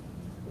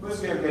 Who's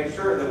going to make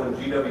sure that when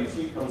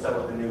GWT comes out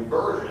with a new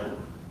version,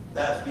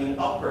 that's being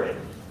upgraded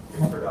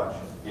in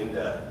production, in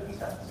dev, in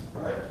test,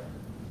 right?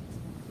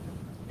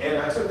 And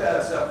I took that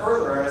a step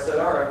further and I said,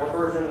 all right, what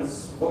version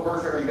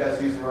are you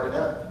guys using right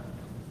now?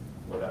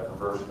 Whatever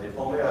version they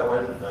told me, I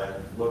went and I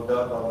looked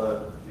up on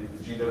the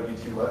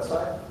GWT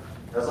website.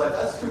 I was like,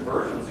 that's 2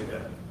 versions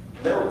ago.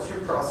 And there were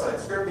 2 cross-site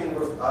scripting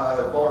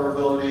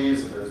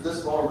vulnerabilities, and there's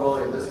this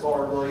vulnerability and this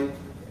vulnerability,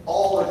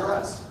 all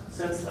addressed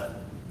since then.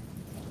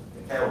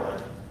 And Cam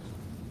went,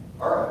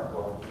 all right,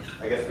 well,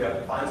 I guess we have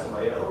to find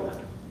somebody to own it.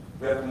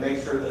 We have to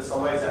make sure that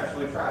somebody's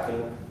actually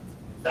tracking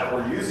that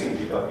we're using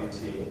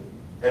GWT,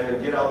 and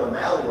then get on the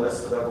mailing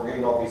list so that we're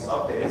getting all these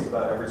updates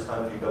about every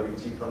time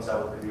GWT comes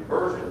out with a new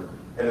version,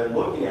 and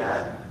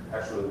then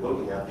actually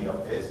looking at the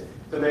updates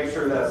to make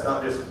sure that it's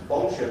not just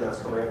function that's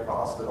coming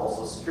across, but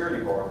also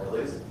security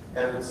vulnerabilities.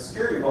 And if it's a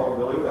security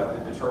vulnerability, we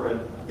have to determine,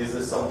 is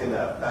this something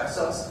that affects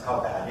us? How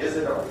bad is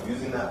it? Are we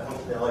using that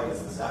functionality?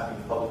 Is this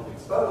having publicly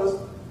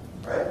exposed?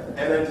 Right? And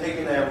then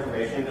taking that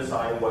information and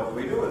deciding what do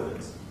we do with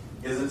this.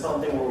 Is it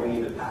something where we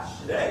need to patch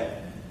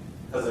today?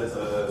 Because it's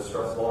a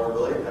stress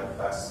vulnerability and that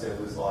affects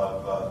a lot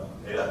of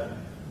data.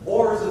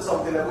 Or is it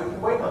something that we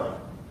can wait on?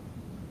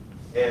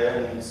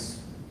 And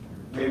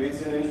maybe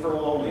it's an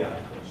internal only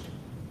application.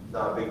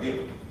 Not a big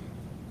deal.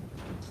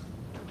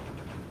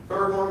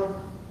 Third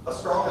one, a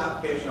strong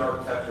application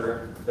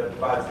architecture that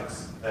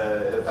provides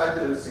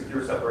effective,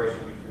 secure separation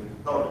between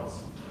components.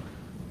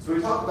 So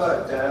we talked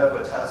about dev,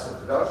 a test, or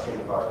production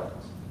environment.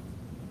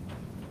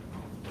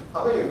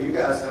 How many of you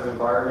guys have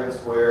environments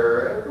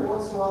where every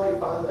once in a while you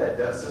find that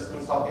dev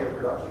system's talking to a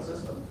production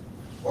system?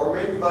 Or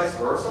maybe vice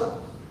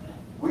versa?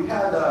 We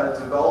had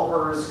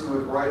developers who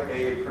would write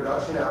a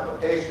production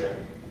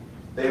application.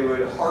 They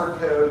would hard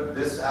code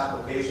this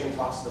application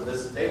talks to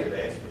this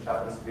database, which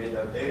happens to be a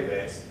dev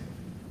database.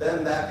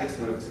 Then that gets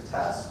moved to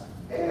test.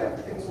 Hey,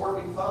 everything's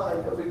working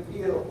fine, no big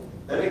deal.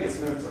 Then it gets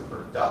moved to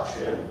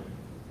production.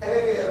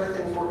 Hey,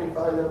 everything's working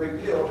fine, no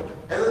big deal.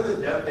 And then the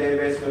dev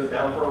database goes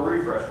down for a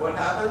refresh. What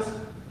happens?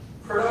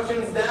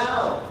 Production's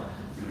down,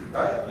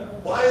 right?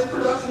 Why is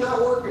production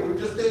not working?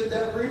 We just did a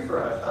dev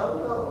refresh. I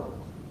don't know.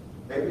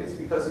 Maybe it's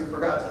because you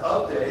forgot to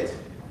update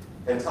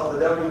and tell the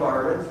dev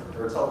environment,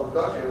 or tell the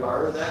production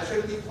environment that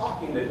should keep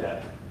talking to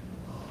dev.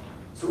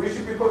 So we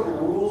should be putting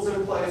rules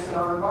in place in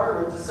our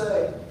environment to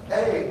say,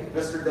 hey,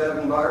 Mr. Dev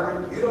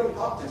environment, you don't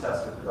talk to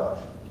test or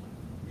production.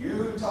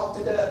 You talk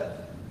to dev.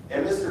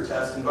 And Mr.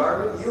 Test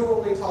environment, you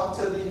only talk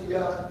to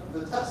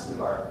the test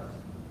environment.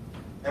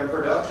 And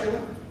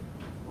production,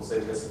 we'll say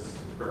this is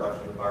the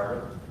production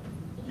environment,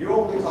 you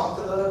only talk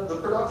to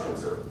the production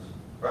servers,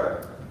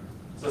 right?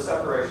 So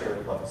separation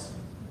in place.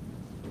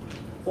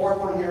 Fourth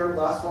one here,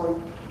 last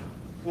one,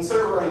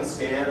 consider running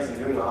scans and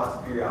doing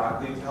audits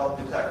periodically to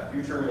help detect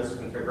future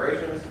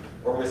misconfigurations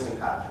or missing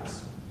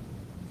patches.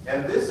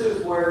 And this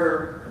is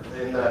where,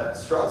 in that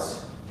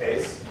Struts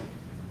case,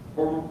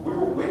 we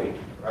were winning,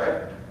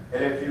 right?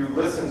 And if you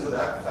listen to the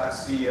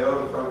Equifax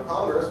CEO in front of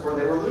Congress, where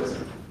they were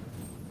losing.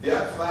 The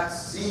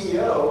Equifax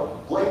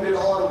CEO blamed it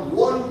on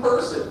one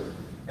person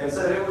and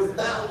said it was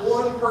that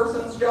one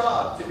person's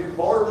job to do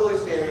vulnerability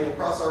scanning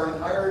across our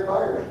entire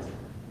environment.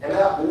 And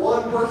that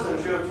one person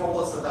should have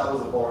told us that that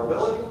was a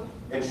vulnerability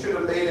and should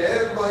have made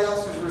everybody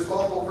else who's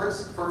responsible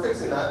for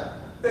fixing that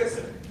fix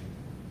it.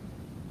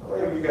 How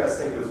many of you guys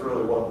think it was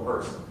really one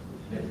person?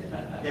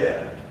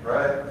 Yeah,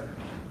 right?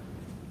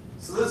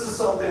 So this is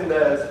something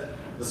that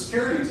the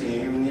security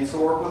team needs to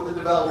work with the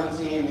development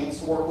team, needs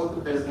to work with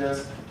the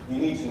business. You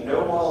need to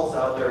know models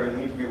out there. You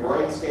need to be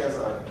running scans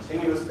on a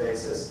continuous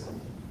basis.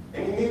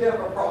 And you need to have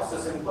a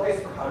process in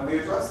place for how do we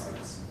address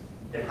these,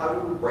 and how do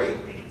we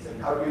rate these,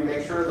 and how do we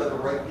make sure that the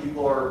right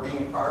people are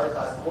being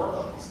prioritized to work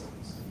on these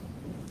things.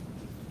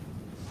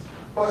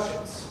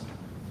 Questions?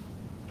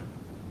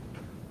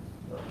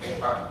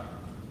 Okay. All right.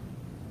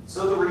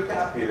 So the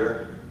recap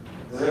here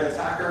is an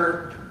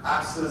attacker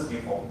accesses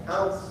default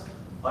accounts,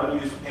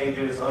 unused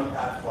pages,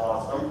 unpatched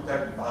files,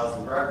 unprotected files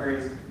and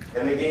directories,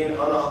 and they gain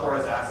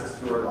unauthorized access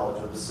to or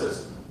knowledge of the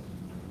system.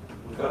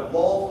 We've got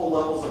multiple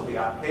levels of the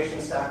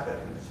application stack that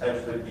can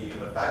potentially be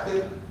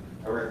affected,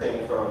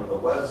 everything from the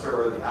web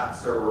server, the app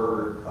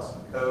server,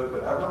 custom code,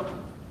 whatever.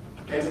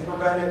 And to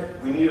prevent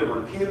it, we need a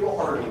repeatable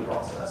hardening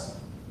process.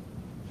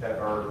 Check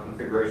our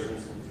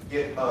configurations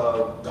into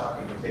GitHub,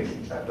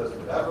 documentation, checklist,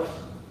 whatever.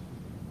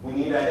 We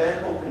need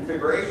identical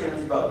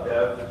configurations about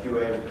dev,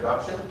 QA, and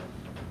production.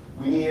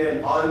 We need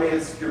an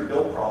automated secure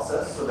build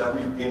process so that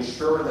we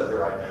ensure that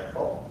they're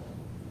identical.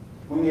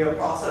 We need a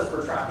process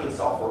for tracking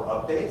software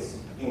updates,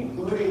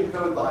 including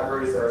code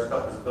libraries that our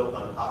stuff is built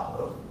on top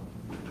of.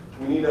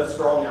 We need a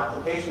strong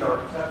application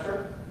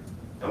architecture,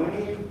 and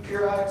we need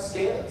periodic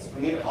scans.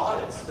 We need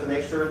audits to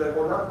make sure that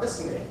we're not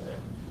missing anything.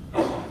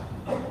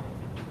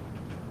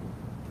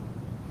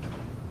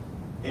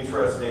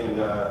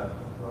 Interesting, I'll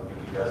give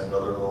you guys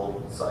another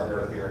little side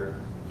note here.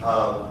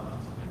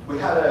 We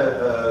had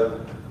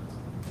a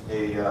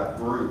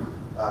group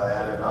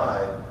at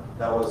NI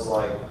that was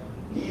like,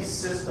 these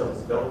systems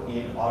don't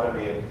need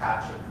automated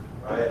patching,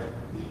 right?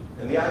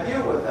 And the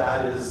idea with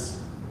that is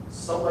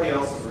somebody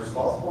else is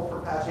responsible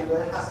for patching,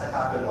 but it has to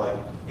happen like,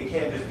 it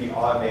can't just be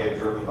automated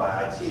driven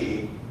by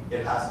IT.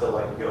 It has to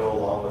like go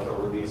along with a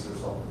release or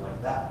something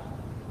like that.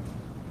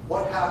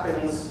 What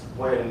happens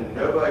when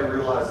nobody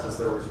realizes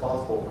they're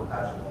responsible for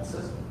patching that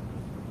system?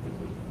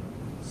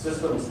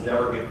 Systems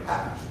never get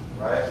patched,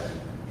 right?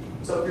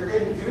 So if you're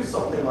going to do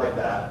something like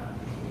that,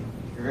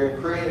 You're going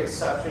to create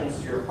exceptions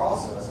to your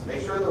process.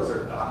 Make sure those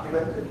are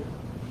documented.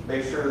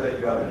 Make sure that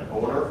you have an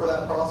owner for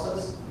that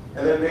process.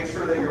 And then make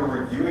sure that you're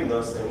reviewing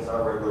those things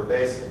on a regular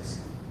basis.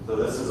 So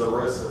this is a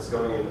risk that's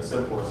going into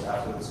Simforce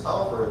after this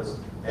conference,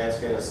 and it's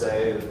going to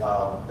say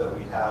that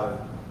we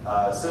have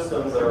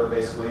systems that are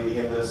basically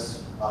in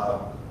this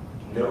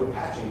no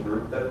patching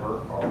group that are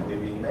probably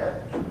being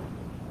managed.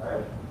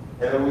 Right?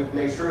 And then we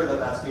make sure that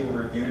that's being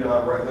reviewed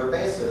on a regular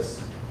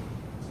basis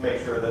to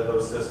make sure that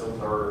those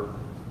systems are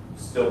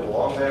still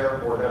belong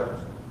there or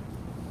never.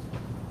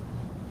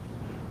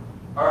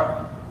 All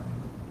right.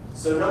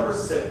 So number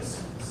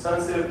 6,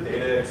 sensitive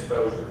data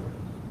exposure.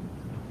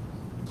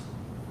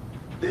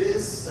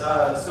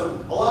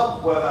 So a lot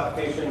of web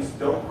applications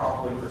don't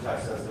properly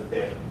protect sensitive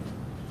data.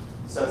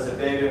 Sensitive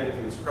data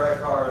includes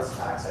credit cards,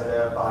 tax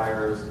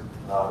identifiers,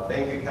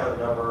 bank account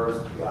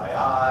numbers,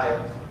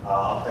 PII,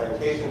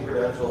 authentication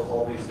credentials,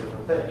 all these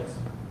different things.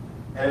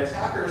 And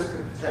attackers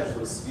could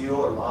potentially steal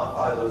or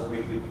modify those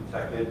weakly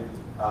protected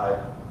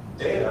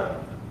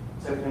data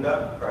to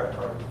conduct credit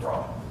card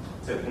fraud,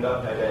 to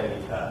conduct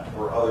identity theft,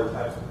 or other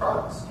types of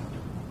crimes.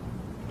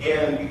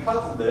 And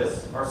because of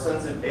this, our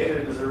sensitive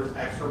data deserves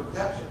extra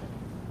protection,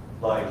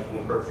 like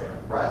encryption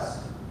at rest,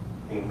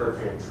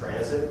 encryption in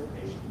transit,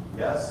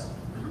 HTTPS,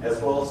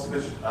 as well as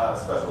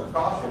special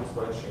precautions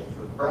when exchanged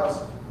with the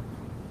browser.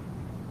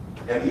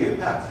 And the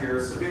impact here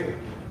is severe,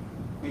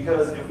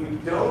 because if we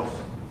don't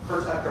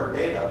protect our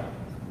data,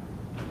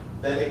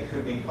 then it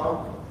could be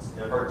compromised.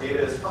 And if our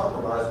data is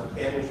compromised,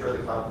 we can't ensure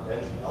the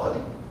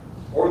confidentiality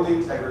or the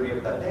integrity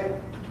of that data.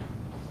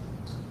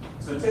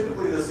 So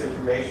typically this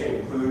information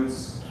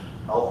includes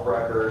health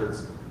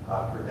records,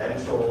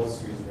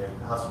 credentials, username,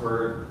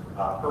 password,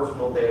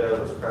 personal data,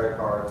 those credit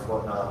cards,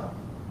 whatnot.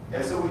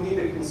 And so we need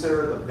to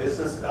consider the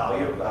business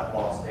value of that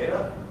lost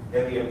data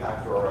and the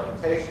impact to our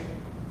reputation.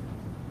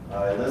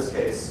 In this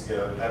case,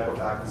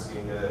 Equifax is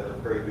seeing a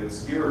very good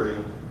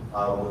skewering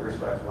with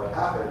respect to what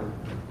happened,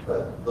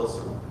 but they'll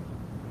survive.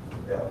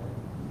 Yeah.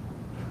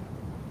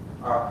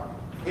 All right.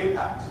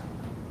 Impact.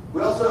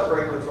 We also have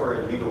regulatory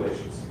and legal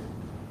issues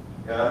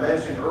here. And I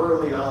mentioned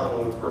early on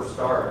when we first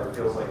started, it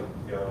feels like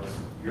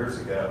years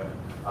ago,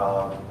 it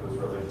was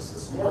really just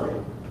this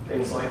morning,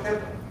 things like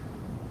HIPAA.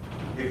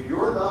 If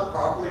you're not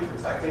properly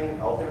protecting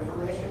health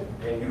information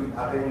and you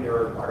have it in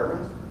your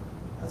environment,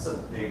 that's a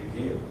big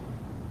deal.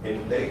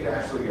 And they can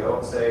actually go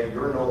and say,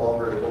 you're no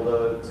longer able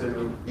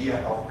to be a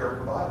healthcare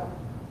provider.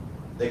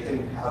 They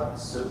can have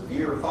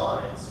severe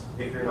fines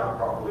if you're not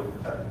properly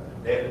protecting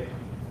that data.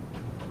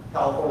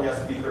 California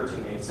SB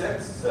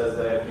 1386 says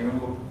that if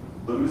you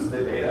lose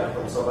the data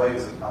from somebody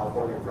who's a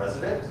California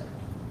resident,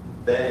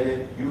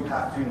 then you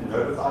have to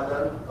notify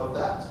them of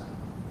that.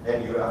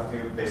 And you have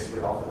to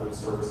basically offer them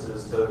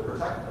services to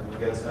protect them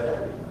against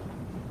identity.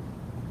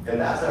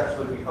 And that's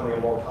actually becoming a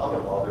more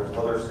common law. There's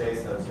other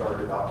states that have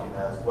started adopting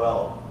that as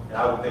well. And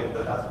I would think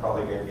that that's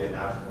probably going to be a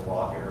national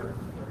law here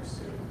very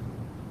soon.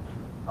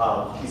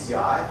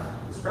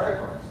 PCI is credit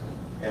cards.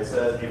 And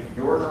says if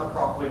you're not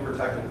properly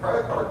protecting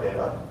credit card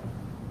data,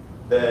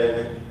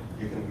 then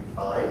you can be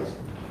fined,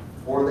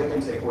 or they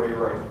can take away your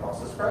right to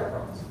process credit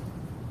cards.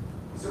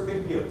 These are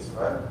big deals,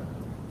 right?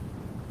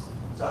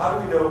 So how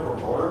do we know if we're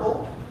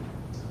vulnerable?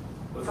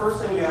 The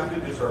first thing you have to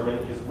determine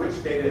is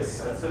which data is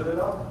sensitive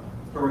enough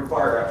to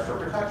require extra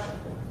protection.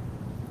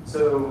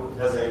 So,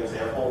 as an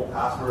example,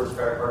 passwords,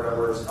 credit card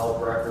numbers,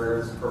 health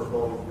records,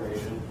 personal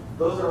information,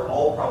 those are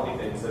all probably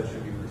things that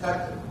should be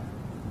protected.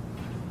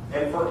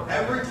 And for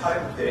every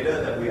type of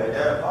data that we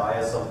identify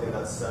as something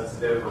that's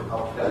sensitive or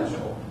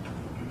confidential,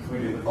 we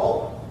do the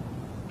following.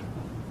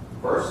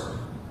 First,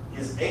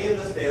 is any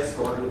of this data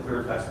stored in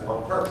clear text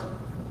long-term?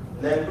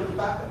 And then include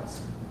backups.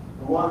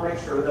 We want to make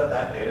sure that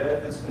that data,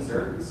 if it's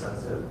considered to be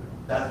sensitive,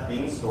 that's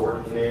being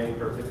stored in an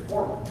encrypted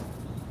format.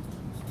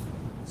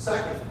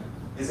 Second,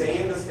 is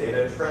any of this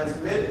data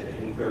transmitted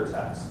in clear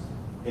text,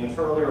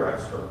 internally or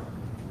externally?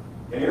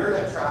 And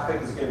internet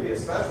traffic is going to be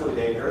especially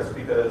dangerous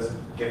because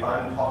if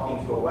I'm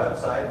talking to a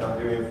website and I'm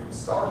doing it from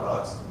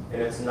Starbucks and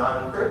it's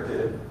not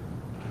encrypted,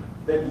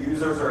 then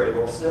users are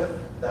able to sniff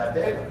that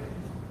data.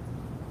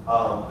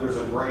 There's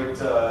a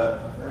great, I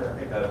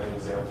think I have an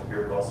example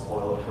here, but I'll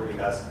spoil it for you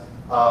guys.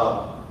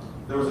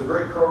 There was a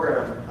great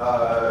program,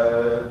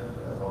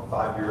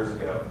 5 years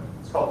ago.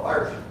 It's called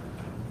Firesheet.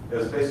 It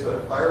was basically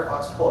a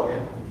Firefox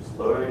plugin. You just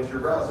load it into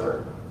your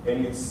browser,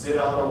 and you'd sit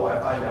on a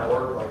Wi-Fi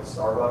network like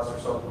Starbucks or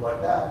something like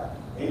that,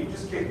 and you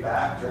just kick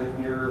back,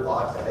 drinking your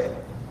latte.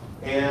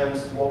 And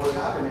what would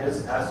happen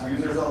is, as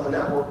users on the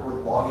network were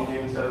logging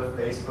into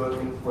Facebook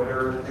and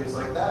Twitter and things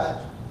like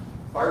that,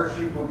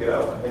 Firesheet would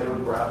go and it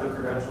would grab the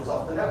credentials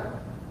off the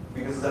network.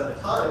 Because at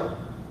the time,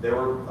 they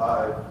were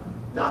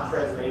not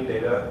transmitting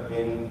data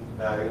in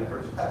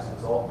encrypted text. It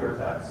was all clear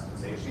text. It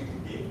was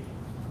HTTP.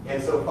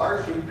 And so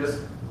Firesheet just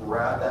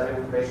grabbed that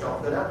information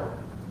off the network.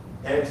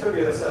 And it took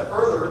it a step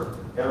further,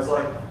 and it was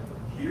like,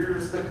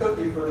 here's the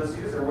cookie for this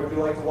user. Would you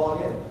like to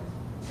log in?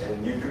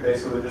 And you could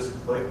basically just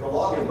click the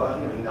login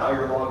button, and now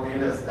you're logged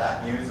in as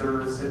that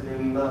user sitting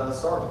in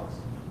Starbucks.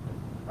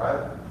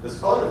 Right? It's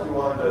fun if you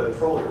wanted to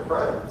troll your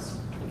friends,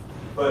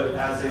 But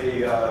as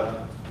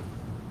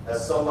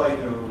somebody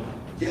who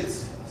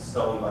gets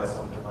stung by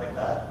something like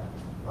that,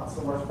 not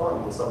so much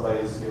fun when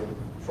somebody's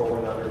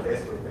trolling on their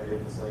Facebook page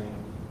and saying,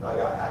 I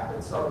got hacked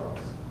at Starbucks.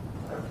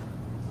 Right?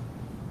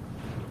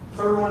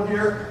 Third one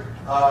here,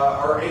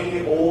 are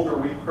any old or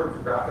weak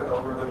cryptographic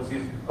algorithms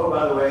used? Oh,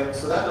 by the way,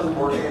 so that doesn't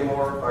work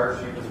anymore.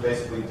 Firesheep is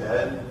basically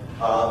dead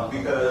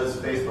because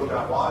Facebook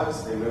got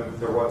wise. They moved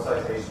their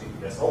website to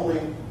HTTPS only.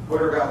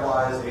 Twitter got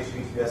wise,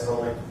 HTTPS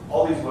only.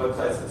 All these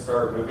websites that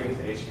started moving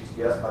to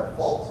HTTPS by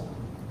default.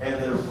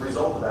 And the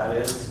result of that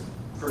is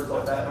tricks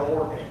like that don't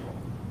work anymore.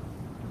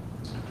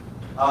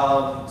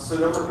 So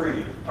number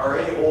 3, are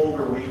any old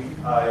or weak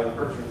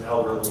encryption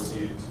algorithms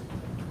used?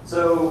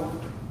 So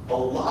a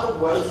lot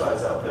of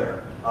websites out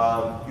there.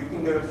 You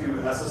can go to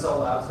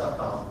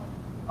sslabs.com.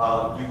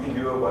 You can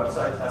do a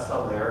website test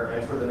on there,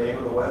 enter the name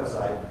of the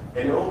website,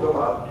 and it'll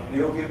go out and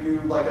it'll give you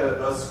like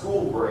a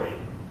school grade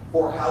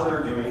for how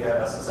they're doing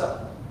at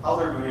SSL, how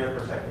they're doing at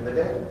protecting the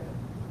data.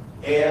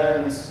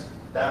 And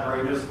that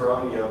ranges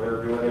from,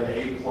 they're doing an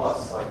A+,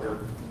 like they're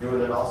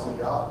doing an awesome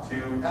job,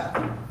 to F.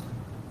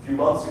 A few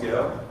months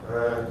ago,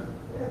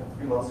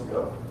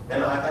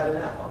 and I had an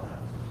app on that.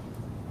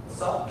 It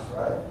sucks,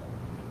 right?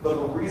 But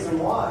the reason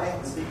why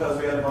is because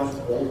we had a bunch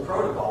of old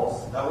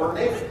protocols that were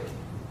native.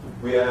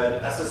 We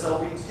had SSL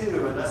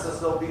v2 and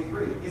SSL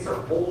v3. These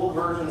are old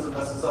versions of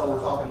SSL. We're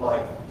talking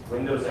like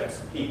Windows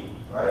XP,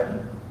 right?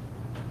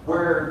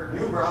 Where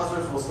new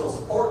browsers will still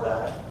support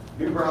that.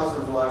 New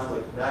browsers will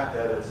actually connect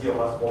at a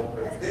TLS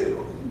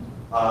 1.2.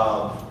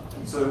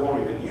 So we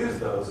won't even use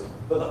those.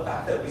 But the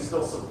fact that we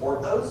still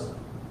support those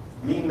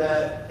mean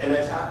that an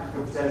attacker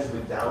could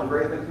potentially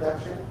downgrade the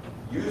connection,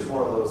 use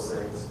one of those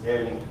things,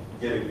 and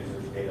get a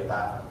user's data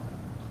back.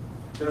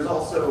 There's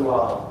also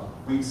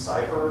weak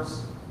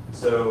ciphers.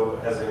 So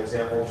as an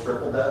example,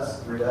 triple des,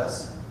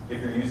 3des,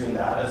 if you're using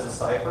that as a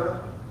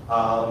cipher,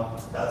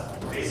 that's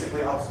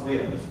basically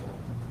obsolete at this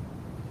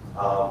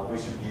point. We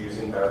should be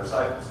using better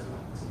ciphers.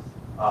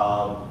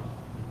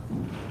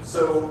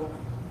 So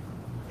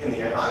in the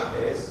NI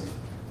case,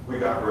 we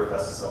got rid of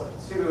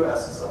SSL2,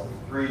 SSL3.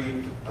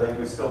 I think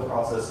we still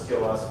process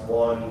TLS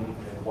 1 and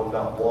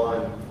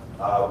 1.1.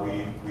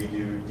 We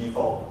do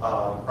default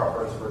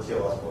preference for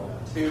TLS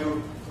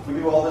 1.2. We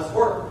do all this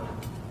work.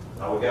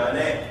 Now we got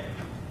an A.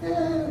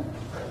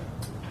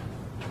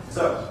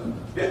 So,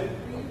 yeah.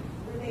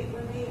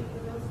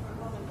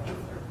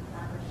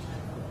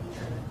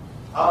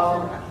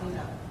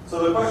 So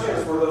the question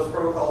is, were those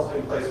protocols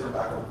in place for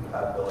backward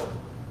compatibility?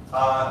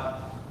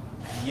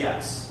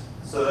 Yes.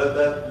 So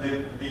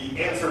the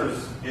answer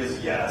is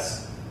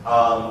yes.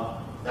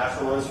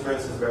 National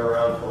Instruments has been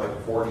around for like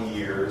 40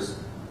 years.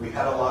 We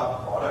had a lot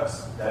of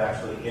products that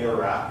actually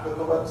interact with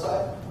the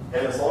website.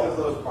 And as long as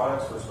those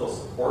products were still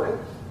supported,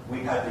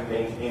 we had to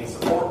maintain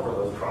support for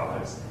those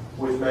products,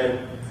 which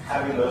meant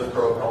having those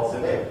protocols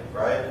enabled,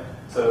 right?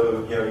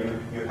 So,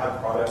 you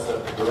have products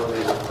that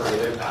literally were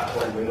created back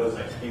when Windows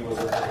XP was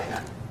a thing,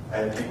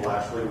 and people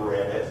actually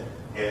ran it,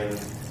 and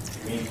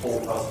we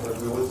told customers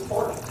we would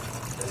support it.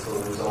 And so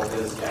the result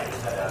is, yeah, you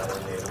had to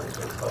enable in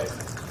certain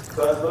places.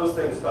 So as those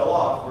things fell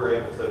off, we were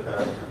able to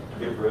kind of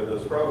get rid of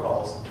those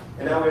protocols.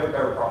 And now we have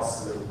better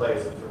processes in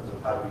place in terms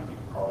of how do we keep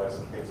products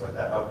and things like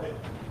that updated.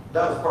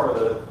 That was part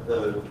of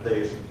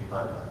the issue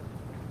behind that.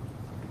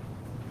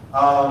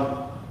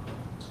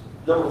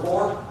 Number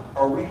 4,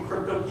 are we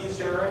crypto keys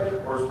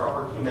generated, or is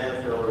proper key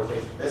management or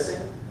rotation missing?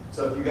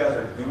 So if you guys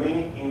are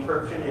doing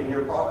encryption in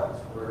your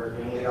product or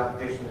in the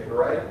application that you're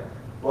writing,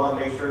 you want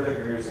to make sure that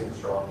you're using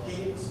strong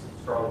keys,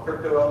 strong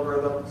crypto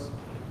algorithms,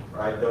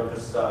 right? Don't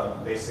just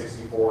base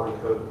 64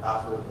 encode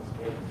passwords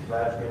in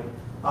magic.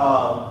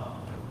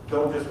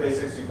 Don't just base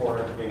 64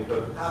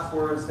 encode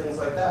passwords, things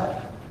like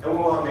that. And we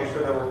want to make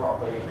sure that we're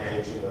properly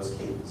managing those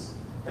keys.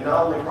 And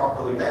not only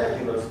properly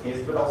managing those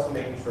keys, but also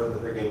making sure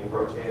that they're getting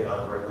rotated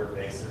on a regular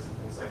basis and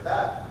things like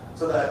that,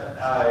 so that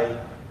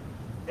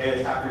an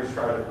attacker is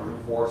trying to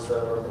brute force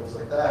them or things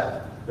like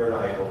that, they're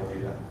not able to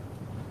do that.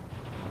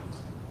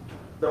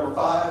 Number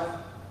 5,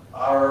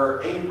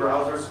 are any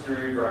browser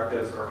security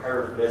directives or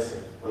headers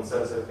missing when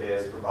sensitive data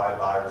is provided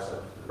by or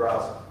sent to the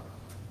browser?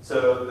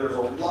 So there's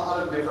a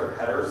lot of different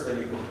headers that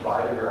you can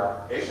provide in your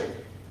application,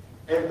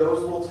 and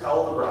those will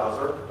tell the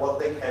browser what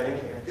they can and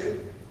can't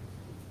do.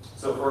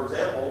 So for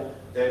example,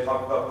 they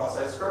talked about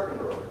cross-site scripting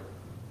earlier.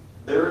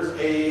 There's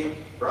a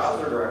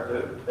browser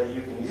directive that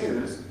you can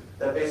use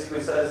that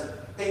basically says,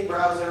 hey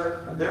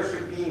browser, there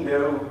should be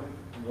no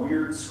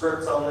weird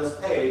scripts on this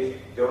page,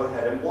 go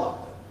ahead and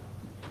block them.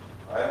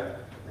 Right? I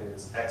think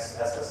it's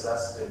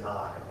XSS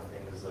deny, I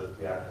think is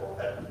the actual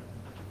header.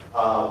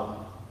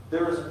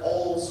 There's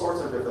all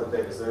sorts of different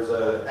things. There's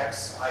a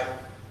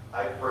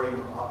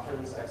iframe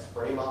options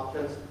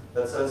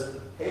that says,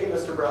 hey,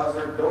 Mr.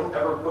 Browser, don't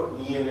ever put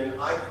me in an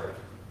iframe,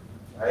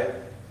 right?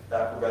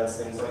 That prevents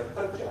things like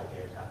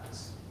clickjacking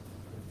attacks.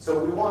 So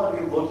we want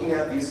to be looking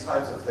at these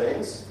types of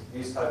things,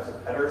 these types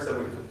of headers that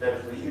we could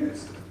potentially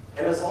use.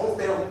 And as long as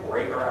they don't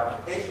break our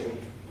application,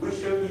 we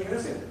should be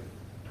using them,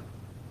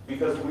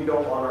 because we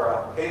don't want our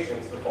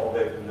applications to fall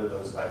victim to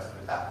those types of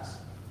attacks.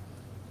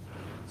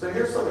 So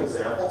here's some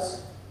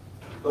examples.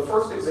 The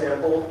first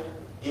example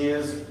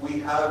is we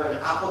have an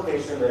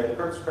application that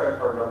encrypts credit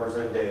card numbers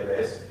in a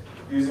database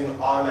using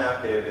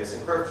automatic database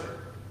encryption.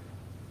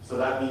 So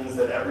that means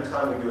that every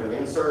time we do an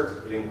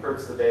insert, it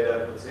encrypts the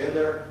data, puts it in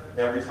there, and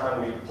every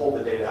time we pull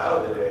the data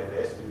out of the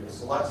database, we do a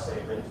select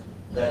statement,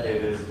 that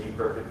data is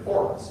decrypted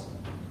for us.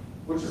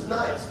 Which is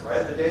nice,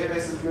 right? The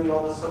database is doing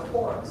all this stuff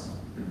for us.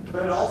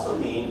 But it also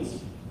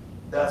means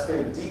that's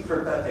going to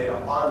decrypt that data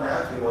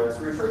automatically when it's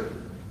retrieved.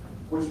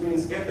 Which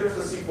means if there's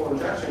a SQL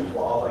injection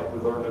flaw, like we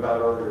learned about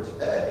earlier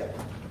today,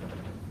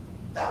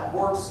 that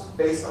works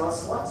based on a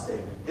select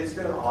statement. It's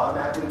going to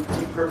automatically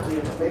decrypt the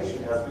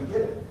information as we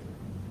get it.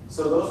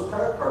 So those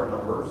credit card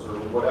numbers, or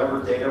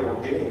whatever data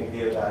we're getting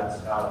via that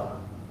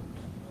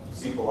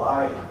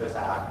SQLi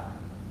attack,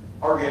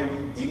 are going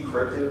to be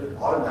decrypted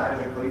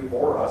automatically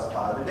for us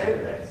by the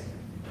database.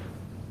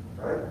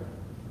 Right?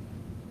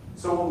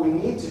 So what we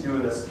need to do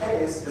in this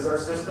case is our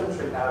system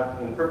should have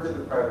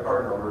encrypted credit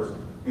card numbers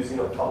using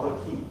a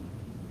public key,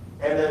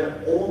 and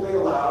then only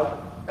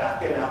allow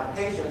backend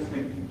applications to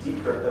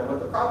decrypt them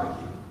with a private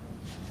key.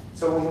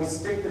 So when we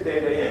stick the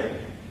data in,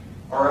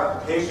 our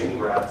application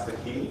grabs the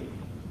key,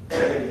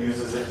 and it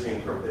uses it to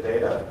encrypt the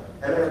data,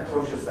 and then it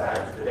pushes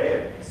that into the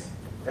database.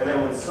 And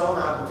then when some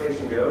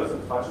application goes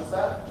and touches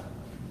that,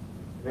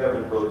 we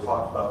haven't really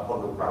talked about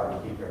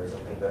public-private key pairs. I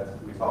think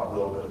that we talk a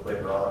little bit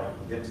later on if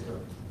we get to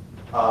it.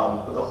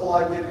 But the whole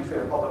idea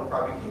between a public and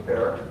private key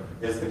pair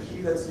is the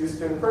key that's used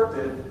to encrypt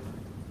it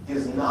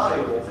is not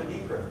able to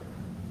decrypt.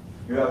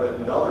 You have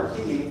another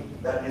key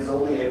that is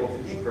only able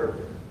to decrypt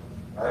it,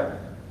 right?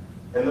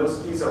 And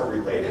those keys are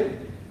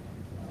related,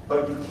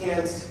 but you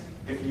can't,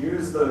 if you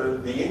use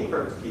the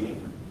encrypt key,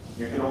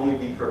 you can only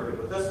decrypt it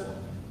with this one.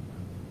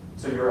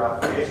 So your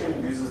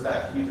application uses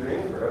that key to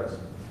encrypt,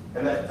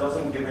 and that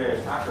doesn't give an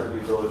attacker the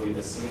ability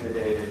to see the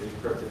data,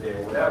 decrypt the data,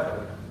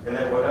 whatever. And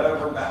then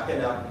whatever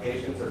backend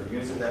applications are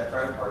using that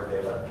credit card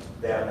data,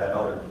 they have that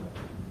other key.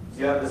 So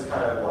you have this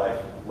kind of like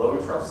low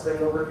trust thing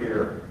over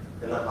here,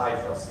 and the high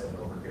trust thing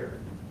over here.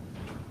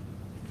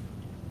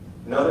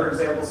 Another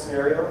example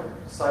scenario,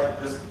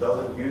 site just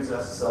doesn't use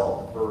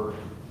SSL for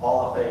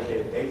all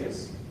authenticated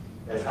pages.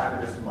 An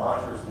attacker just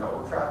monitors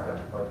network traffic,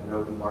 like an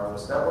open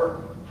wireless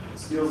network,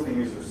 steals the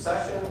user's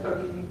session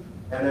cookie,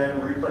 and then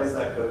replays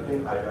that cookie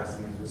and hijacks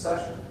the user's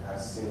session,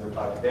 accessing their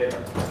private data.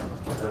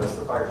 Then it's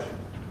the fire sheet.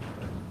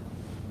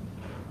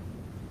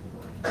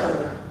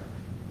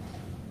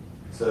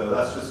 So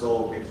that's just a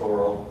little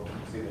pictorial.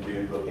 See the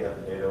dude looking at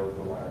the data over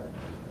the wire.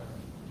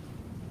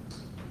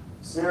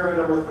 Scenario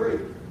number 3.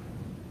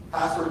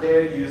 Password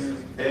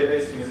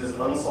database uses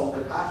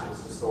unsalted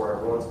hashes to store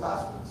everyone's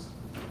passwords.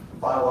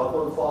 File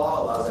upload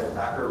flaw allows an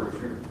attacker to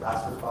retrieve the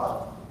password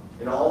file,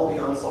 and all of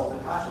the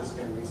unsalted hashes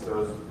can be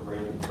exposed with the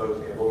rainbow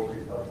table to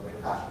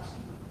recalculate hashes.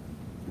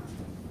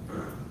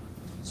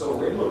 So a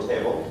rainbow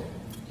table,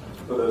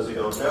 for those who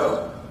don't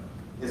know,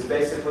 is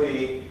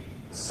basically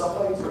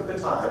somebody took the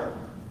time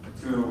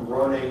to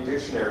run a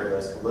dictionary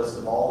list, a list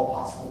of all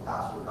possible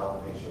password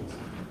combinations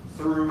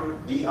through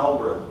the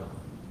algorithm,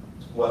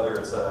 whether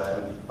it's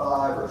a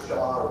MD5 or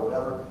SHA or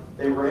whatever.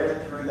 They ran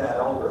it through that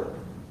algorithm.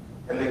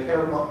 And they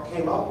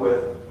came up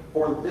with,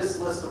 for this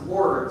list of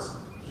words,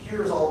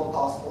 here's all the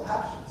possible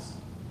hashes.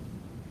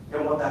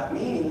 And what that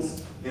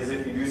means is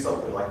if you do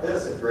something like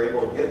this, if you're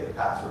able to get the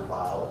password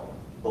file,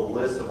 the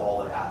list of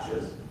all the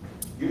hashes,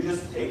 you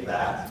just take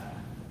that,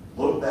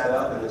 look that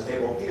up in the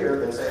table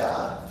here, and say,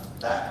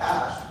 that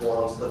hash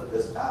belongs to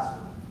this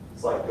password.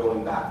 It's like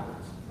going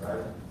backwards,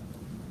 right?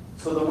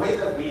 So the way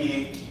that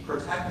we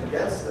protect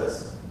against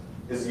this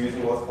is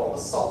using what's called a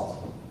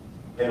salt.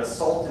 And a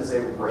salt is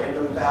a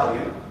random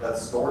value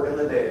that's stored in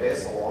the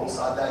database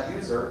alongside that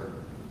user.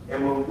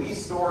 And when we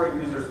store a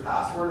user's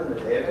password in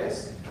the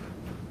database,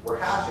 we're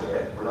hashing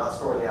it. We're not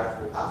storing the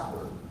actual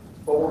password.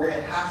 But we're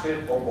going to hash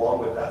it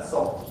along with that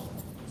salt.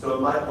 So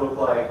it might look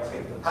like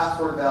take the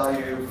password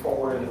value,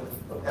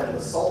 append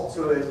the salt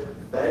to it,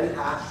 then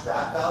hash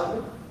that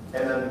value,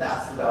 and then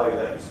that's the value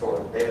that you store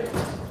in the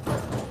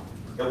database.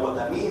 And what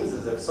that means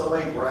is if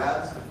somebody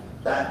grabs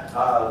that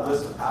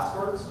list of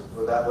passwords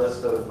or that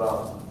list of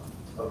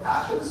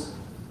hashes,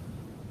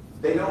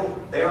 they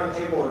aren't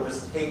able to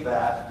just take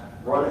that,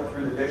 run it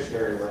through the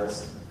dictionary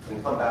list,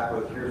 and come back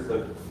with here's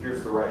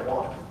the right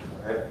one.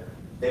 Right?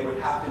 They would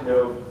have to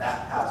know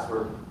that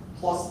password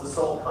plus the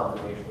salt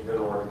combination in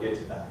order to get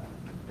to that.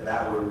 And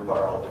that would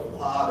require a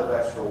lot of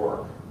extra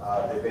work.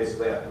 They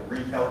basically have to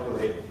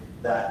recalculate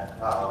that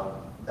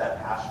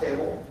hash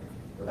table,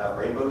 or that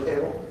rainbow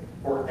table,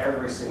 for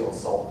every single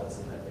salt that's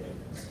in that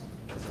database.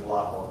 It's a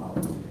lot more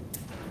complicated.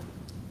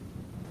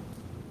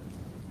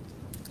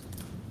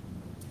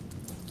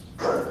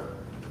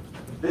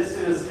 This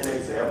is an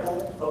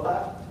example of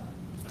that.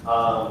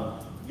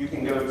 You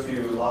can go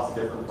to lots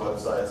of different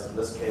websites. In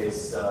this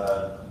case,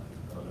 I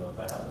don't know if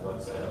I have the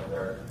website up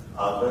there.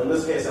 But in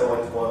this case, I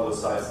went to one of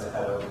those sites that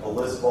had a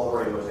list of all the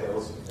rainbow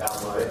tables. You can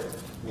download it.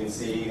 You can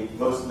see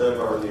most of them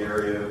are in the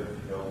area of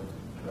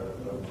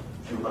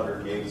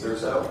 200 gigs or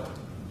so.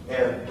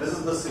 And this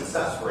is the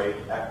success rate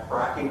at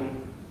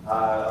cracking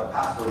a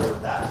password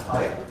of that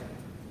type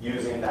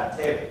using that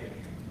table.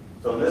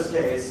 So in this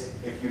case,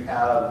 if you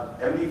have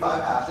MD5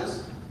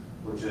 hashes,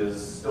 which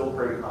is still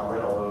pretty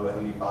common, although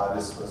MD5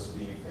 is supposed to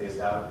be phased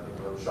out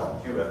into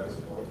SHA-2 at this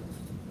point,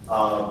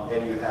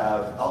 and you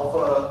have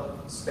alpha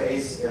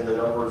space and the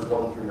numbers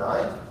 1 through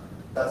 9,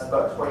 that's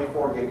about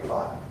 24 gig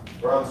file.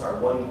 Or I'm sorry,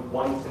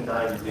 1 to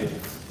 9 digits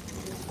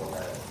is what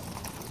that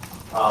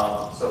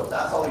is. So if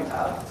that's all you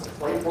have, it's a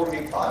 24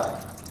 gig file,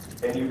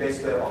 and you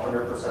basically have a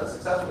 100%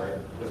 success rate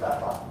with that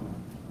file.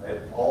 Right?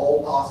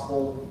 All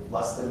possible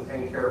less than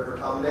 10 character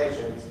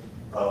combinations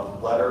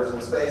of letters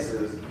and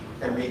spaces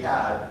can be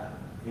had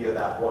via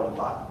that one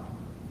file.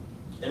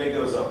 And it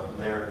goes up from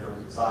there in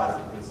terms of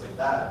size and things like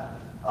that.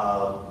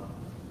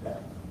 Yeah.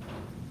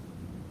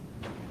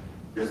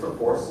 Here's the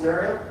fourth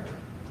scenario.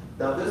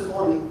 Now this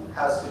one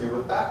has to do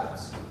with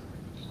backups.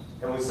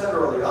 And we said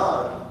early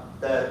on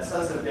that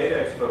sensitive data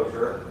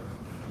exposure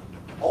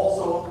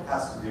also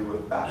has to do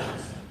with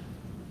backups.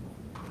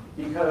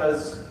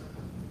 Because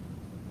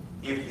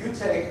if you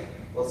take,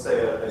 let's say,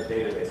 a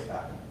database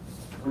backup,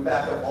 we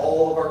back up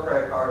all of our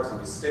credit cards and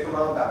we stick them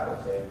on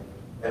backup tape,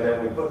 and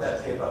then we put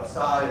that tape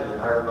outside and the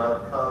higher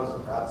amount comes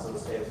and grabs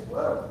those tapes,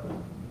 whatever.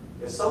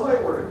 If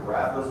somebody were to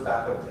grab those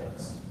backup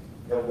tapes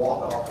and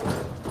walk off with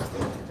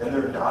them, and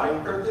they're not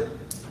encrypted,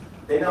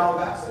 they now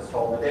have access to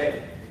all the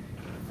data.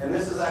 And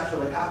this has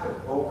actually happened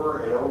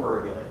over and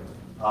over again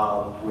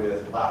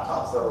with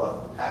laptops that are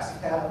left in taxi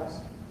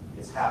cabs.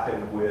 It's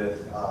happened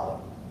with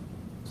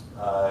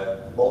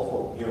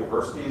multiple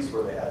universities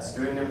where they had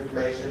student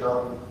information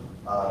on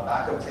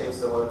backup tapes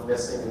that went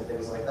missing and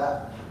things like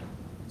that.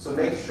 So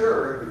make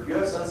sure, if you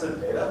have sensitive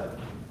data,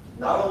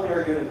 not only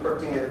are you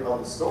encrypting it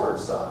on the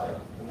storage side,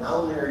 and not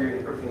only are you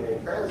encrypting it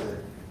in transit,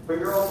 but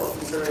you're also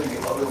considering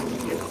the other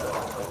media that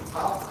are on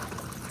top.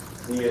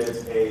 Be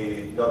it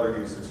another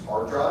user's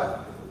hard drive,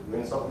 if you're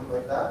doing something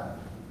like that,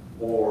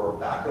 or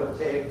backup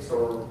tapes,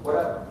 or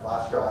whatever,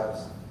 flash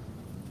drives,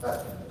 that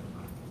kind of thing.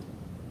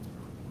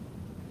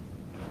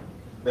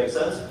 Make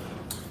sense?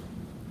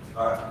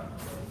 All right.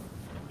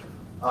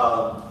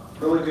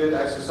 Really good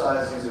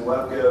exercise using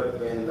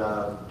WebGIP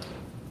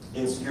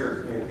in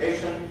secure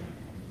communication.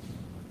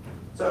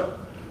 So,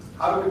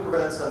 how do we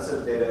prevent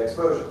sensitive data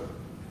exposure?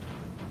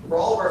 For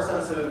all of our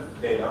sensitive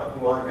data,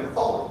 we want to do the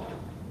following.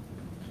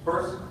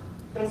 First,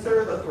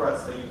 consider the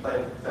threats that you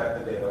plan to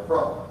protect the data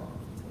from.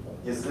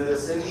 Is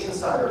this an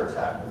insider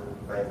attack that we're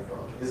preventing from?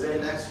 Is it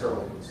an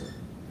external user?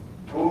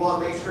 We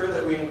want to make sure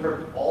that we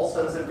encrypt all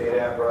sensitive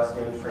data at rest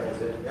in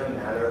transit in a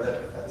manner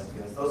that defends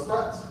against those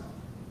threats.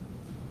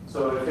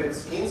 So if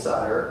it's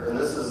insider, and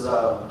this is,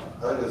 I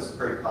think this is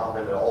pretty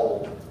common at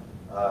all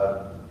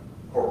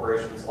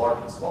corporations, large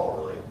and small,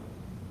 really.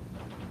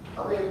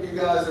 How many of you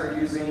guys are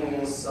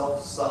using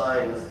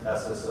self-signed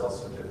SSL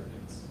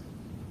certificates?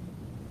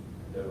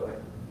 Nobody?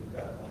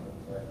 Okay.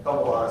 A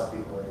couple honest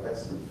people,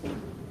 anyways.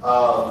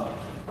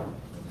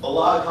 A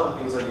lot of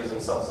companies are using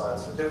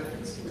self-signed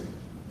certificates.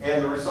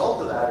 And the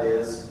result of that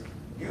is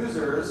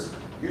users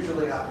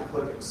usually have to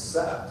click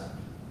accept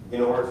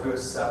in order to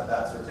accept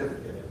that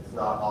certificate. It's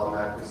not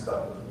automatically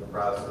stuck into the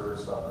browser or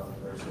stuck into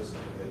their system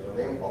with a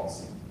domain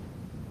policy.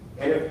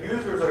 And if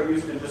users are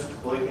used to just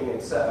clicking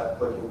accept,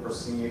 clicking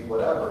proceed,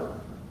 whatever,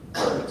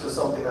 to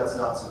something that's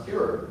not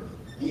secure,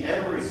 the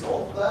end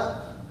result of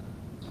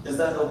that is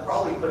that they'll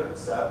probably click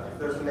accept if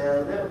there's a man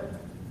in the middle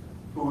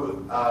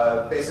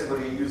who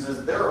basically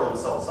uses their own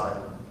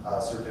self-signed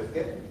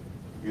certificate.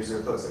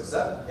 User clicks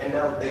accept, and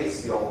now they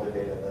see all the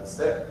data that's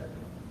there.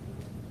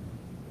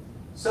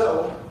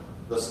 So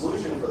the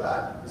solution for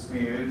that is we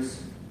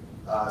use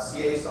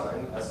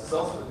CA-signed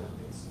SSL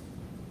certificates.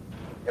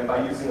 And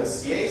by using a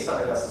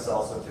CA-signed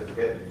SSL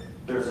certificate,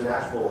 there's an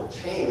actual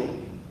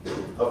chain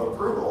of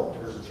approval,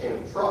 there's a chain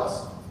of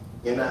trust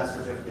in that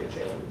certificate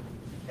chain.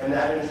 And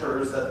that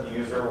ensures that the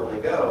user, when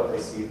they go,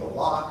 they see the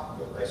lock,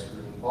 the nice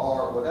green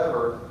bar,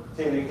 whatever,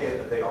 to indicate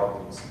that they are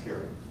being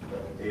secure,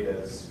 that the data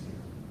is secure.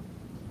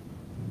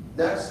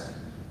 Next,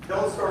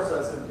 don't store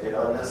sensitive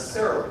data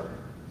unnecessarily.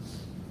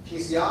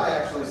 PCI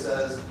actually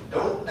says,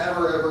 don't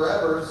ever, ever,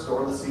 ever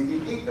store the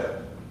CVV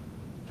code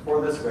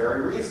for this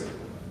very reason.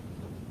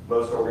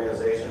 Most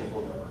organizations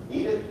will never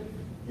need it.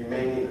 You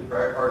may need the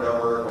credit card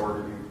number in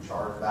order to do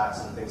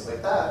chargebacks and things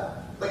like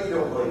that, but you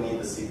don't really need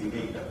the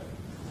CVV code.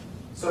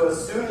 So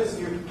as soon as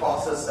you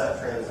process that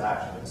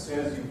transaction, as soon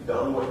as you've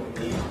done what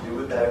you need to do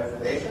with that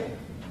information,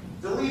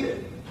 delete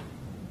it.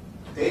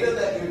 Data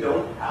that you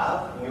don't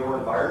have in your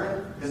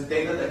environment is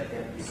data that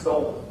can't be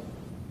stolen.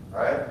 All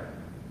right?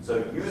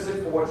 So use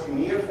it for what you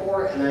need it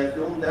for, and then if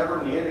you'll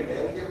never need it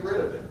again, get rid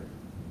of it.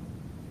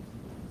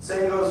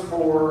 Same goes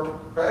for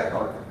credit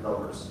card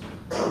numbers.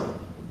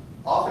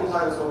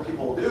 Oftentimes what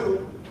people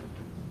do,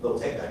 they'll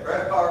take that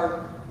credit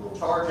card, they'll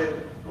charge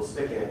it, they'll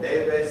stick it in a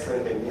database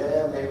thinking,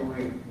 yeah, maybe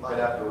we might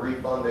have to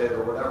refund it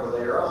or whatever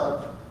later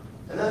on,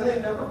 and then they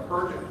never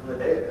purge it from the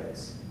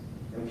database.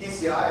 And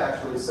PCI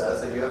actually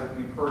says that you have to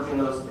be purging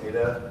the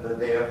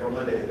data from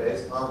the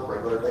database on a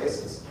regular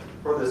basis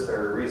for this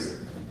very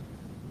reason.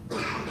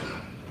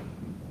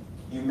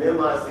 You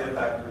minimize the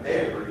effect of a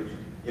data breach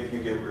if you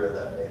get rid of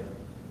that data.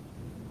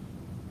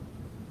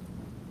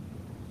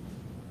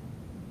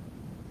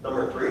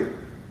 Number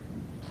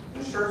 3,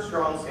 ensure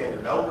strong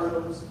standard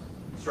algorithms,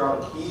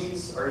 strong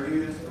keys are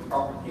used, and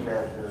proper key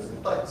management is in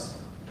place.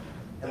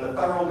 And the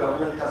federal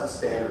government has a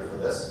standard for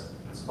this.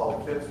 It's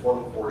called FIPS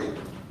 140.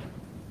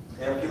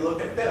 And if you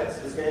look at FIPS,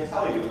 it's going to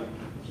tell you,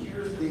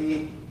 here's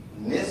the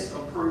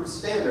NIST-approved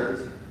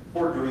standards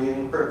for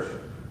doing encryption,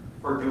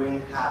 for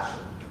doing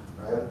hashing,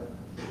 right?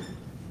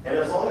 And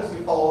as long as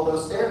you follow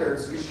those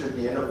standards, you should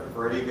be in a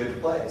pretty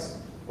good place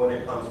when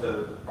it comes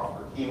to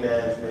proper key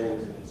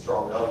management and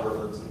strong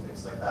algorithms and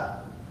things like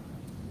that.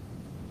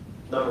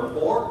 Number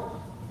 4,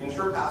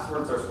 ensure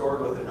passwords are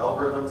stored with an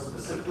algorithm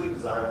specifically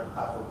designed for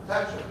password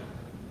protection.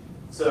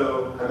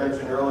 So I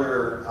mentioned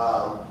earlier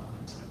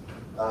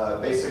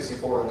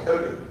base64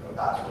 encoding of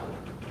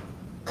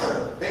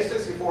password.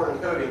 Base64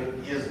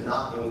 encoding is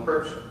not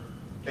encryption.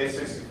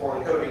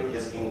 Base64 encoding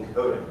is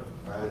encoding,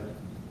 right?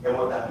 And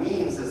what that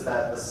means is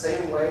that the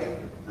same way,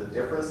 the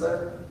difference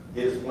there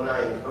is when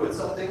I encode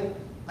something,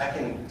 I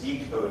can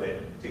decode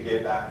it to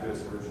get back to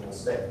its original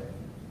state,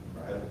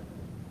 right?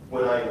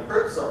 When I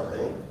encrypt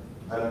something,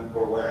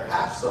 or when I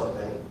hash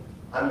something,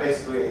 I'm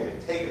basically going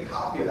to take a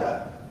copy of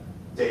that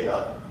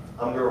data,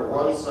 I'm going to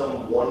run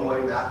some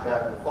one-way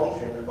mathematical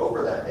function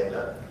over that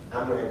data, and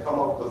I'm going to come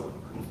up with a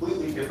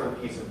completely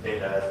different piece of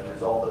data as a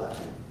result of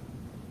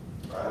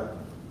that, right?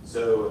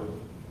 So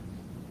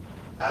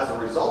as a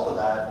result of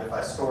that, if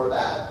I store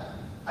that,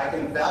 I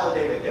can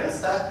validate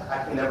against that.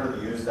 I can never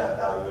use that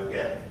value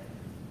again.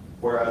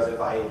 Whereas if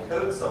I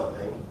encode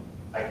something,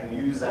 I can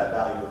use that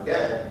value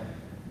again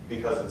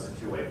because it's a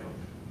two-way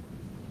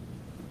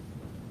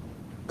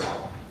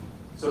function.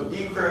 So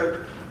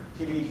decrypt,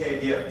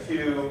 PBK,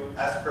 DF2,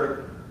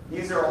 scrypt,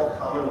 these are all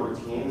common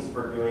routines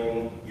for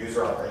doing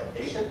user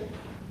authentication.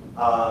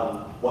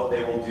 What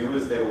they will do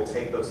is they will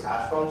take those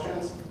hash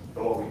functions,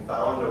 and what we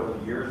found over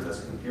the years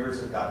as computers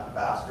have gotten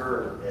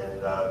faster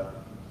and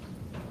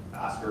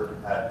faster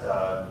at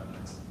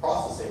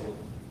processing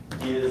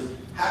is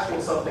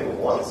hashing something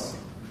once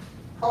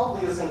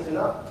probably isn't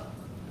enough,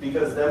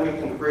 because then we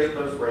can create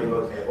those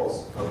rainbow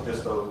tables of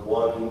just a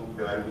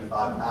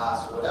 195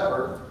 pass or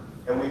whatever,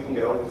 and we can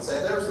go and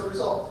say, there's the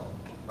result,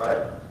 right?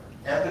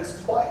 And if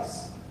it's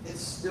twice,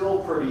 it's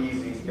still pretty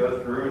easy to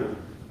go through and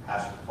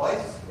hash it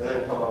twice and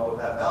then come up with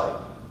that value.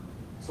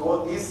 So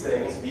what these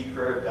things,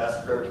 decrypt,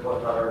 scrypt,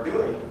 whatnot, are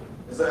doing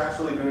is they're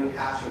actually doing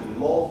hashing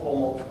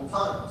multiple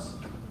times.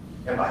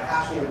 And by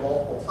hashing it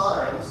multiple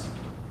times,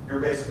 you're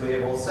basically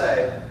able to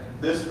say,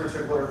 this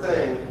particular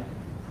thing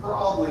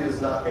probably is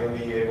not going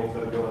to be able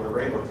to go in a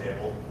rainbow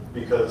table,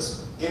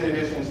 because in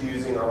addition to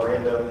using our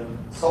random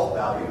salt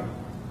value,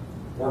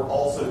 we're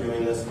also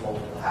doing this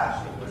multiple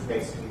hashing, which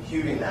makes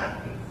computing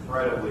that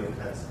incredibly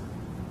intensive.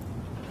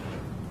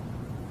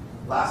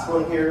 Last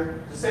one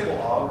here, disable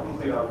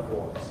autocomplete on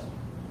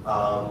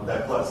forms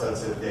that collect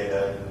sensitive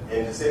data,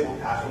 and disable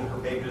caching for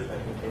pages that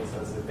contain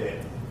sensitive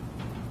data.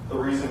 The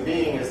reason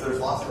being is there's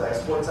lots of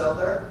exploits out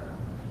there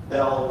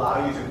that'll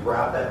allow you to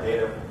grab that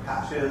data from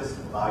caches,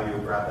 allow you to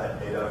grab that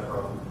data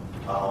from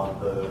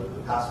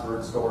the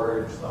password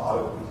storage, the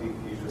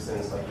autocomplete features,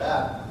 things like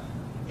that.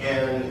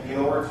 And in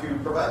order to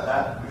prevent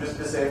that, you just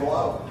disable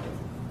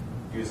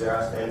autocomplete. User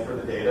has to enter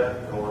the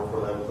data in order for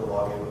them to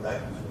log in with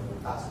that username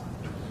and password.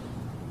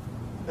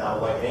 Now,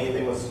 like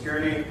anything with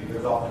security,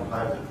 there's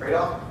oftentimes a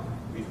trade-off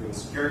between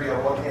security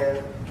on one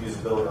hand,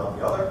 usability on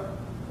the other,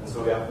 and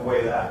so we have to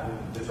weigh that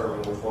and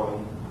determine which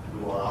one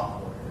we want to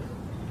opt for.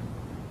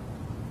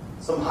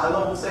 Some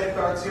high-level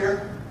safeguards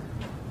here.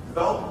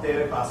 Develop a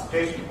data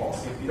classification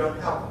policy if you don't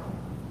have one.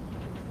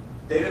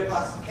 Data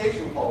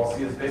classification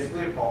policy is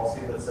basically a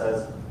policy that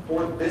says,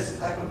 for this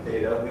type of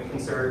data, we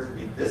consider it to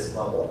be this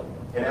level,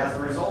 and as a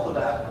result of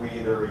that, we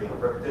either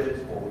encrypt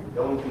it, or we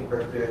don't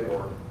encrypt it,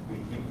 or we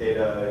keep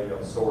data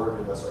stored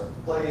in a certain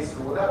place,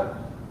 or whatever.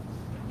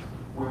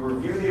 We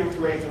review the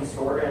information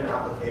stored in an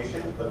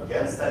application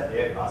against that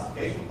data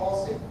classification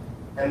policy,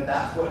 and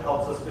that's what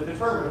helps us to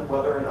determine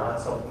whether or not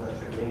it's something that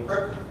should be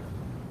encrypted.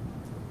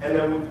 And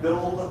then we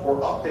build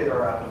or update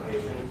our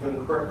application to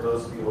encrypt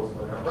those fields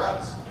when at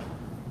rest.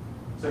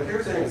 So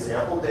here's an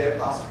example data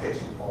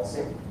classification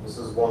policy. This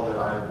is one that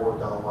I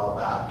worked on a while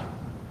back.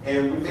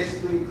 And we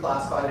basically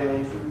classified it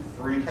into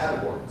 3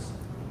 categories.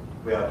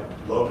 We have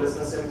low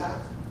business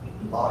impact,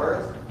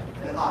 moderate,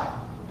 and high.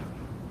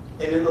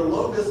 And in the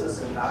low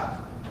business impact,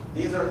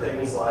 these are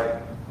things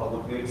like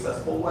publicly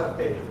accessible web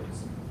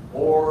pages,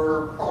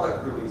 or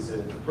product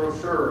releases,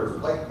 brochures,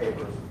 white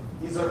papers.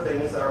 These are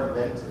things that are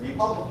meant to be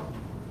public.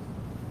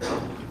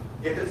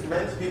 If it's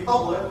meant to be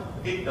public,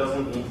 it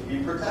doesn't need to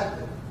be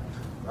protected,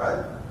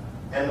 right?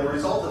 And the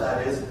result of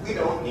that is we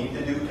don't need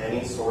to do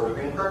any sort of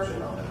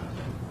encryption on it.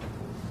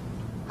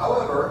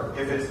 However,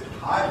 if it's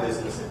high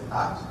business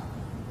impact,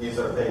 these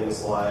are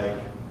things like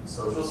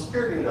social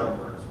security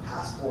numbers,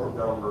 passport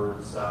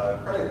numbers,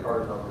 credit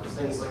card numbers,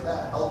 things like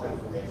that, health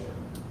information.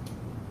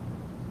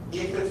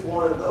 If it's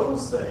one of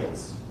those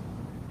things,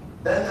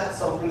 then that's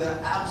something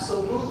that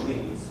absolutely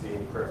needs to be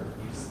encrypted.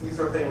 These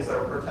are things that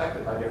are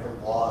protected by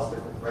different laws,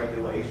 different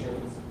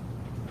regulations,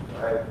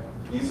 right?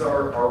 These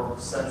are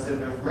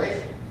sensitive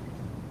information.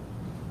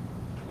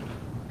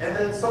 And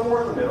then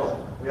somewhere in the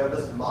middle, we have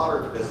this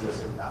moderate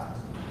business impact,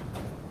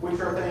 which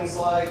are things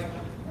like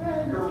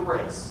your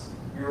race,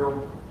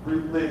 your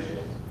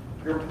religion,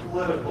 your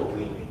political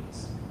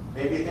leanings,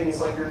 maybe things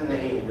like your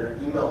name, your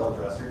email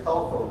address, your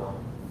telephone number.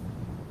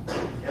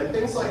 And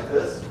things like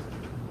this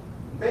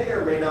may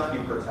or may not be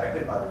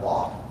protected by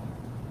law.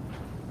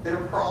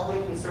 They're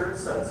probably considered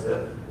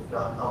sensitive, if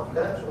not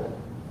confidential.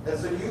 And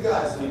so you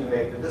guys need to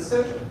make the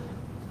decision.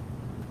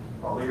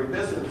 Probably your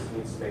business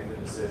needs to make the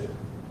decision.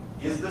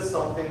 Is this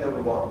something that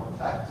we want to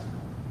protect?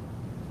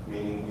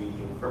 Meaning we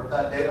encrypt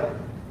that data?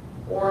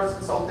 Or is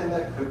it something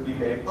that could be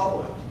made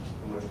public,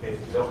 in which case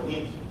we don't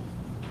need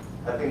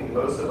to? I think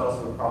most of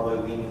us would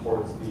probably lean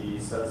towards the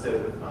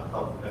sensitive, if not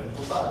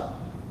confidential side.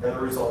 And the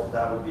result of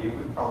that would be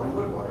we probably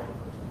would want to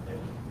encrypt that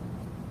data.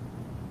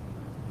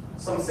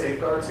 Some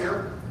safeguards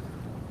here.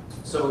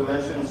 So we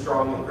mentioned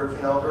strong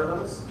encryption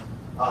algorithms.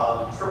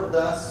 Triple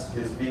S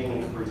is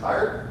being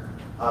retired.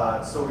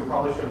 So we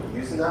probably shouldn't be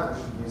using that.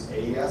 We should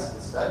use AES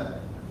instead.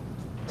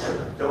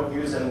 Don't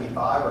use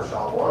MD5 or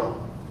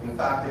SHA-1. In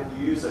fact, if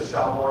you use a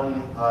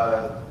SHA-1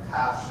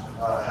 hashed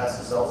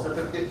SSL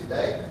certificate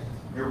today,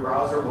 your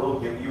browser will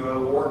give you a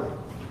warning.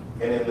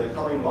 And in the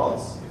coming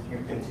months, if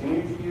you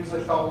continue to use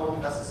a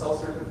SHA-1 SSL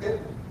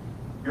certificate,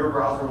 your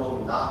browser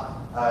will not.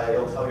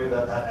 It'll tell you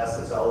that that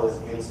SSL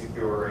is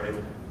insecure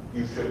and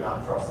you should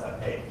not trust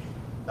that page.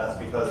 That's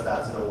because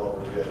that's no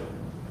longer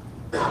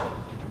good.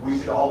 We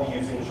should all be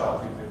using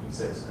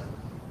SHA-256 now.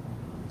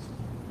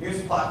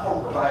 Use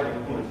platform-provided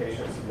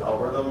implementations of the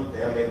algorithm.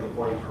 Dan made the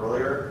point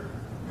earlier.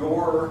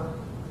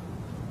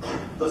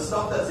 The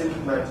stuff that's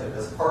implemented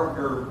as part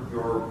of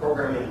your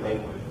programming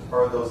language, as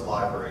part of those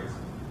libraries,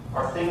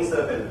 are things that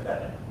have been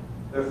vetted.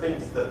 They're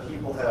things that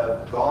people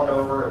have gone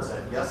over and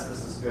said, yes,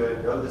 this is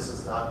good, no, this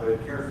is not good,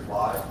 here's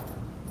why.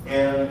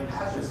 And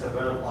patches have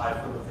been applied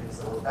for the things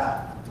that were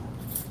bad.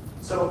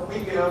 So if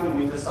we go and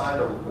we decide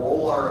to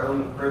roll our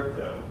own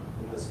crypto,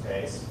 in this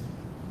case,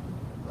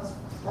 that's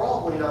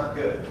probably not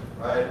good,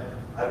 right?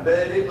 I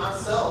bet it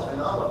myself,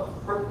 and I'm a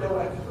crypto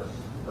expert.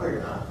 No,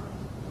 you're not,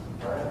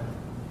 right?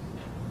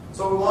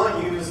 So we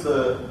want to use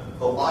the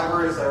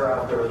libraries that are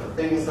out there, the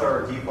things that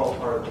are default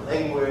part of the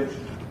language.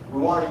 We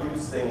want to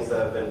use things that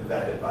have been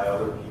vetted by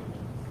other people.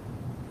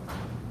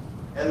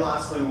 And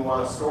lastly, we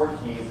want to store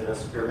keys in a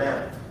secure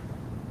manner.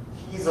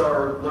 Keys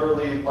are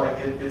literally like,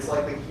 it's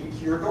like the key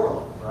to your door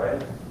lock,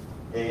 right?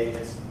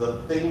 It's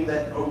the thing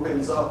that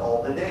opens up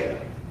all the data.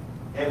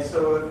 And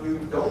so if you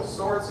don't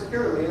store it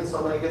securely and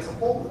somebody gets a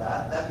hold of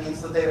that, that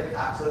means that they have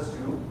access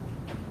to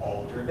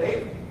all of your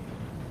data.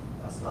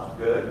 That's not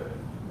good.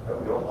 Right?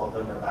 We don't want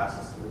them to have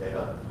access to the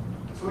data.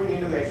 So we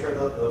need to make sure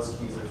that those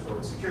keys are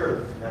stored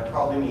securely. And that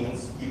probably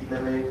means keeping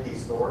them in a key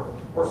store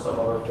or some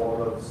other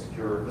form of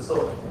secure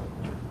facility.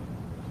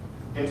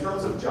 In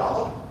terms of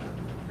Java,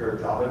 if you're a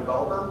Java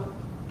developer,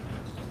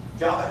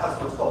 Java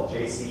has what's called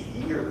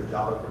JCE, or the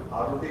Java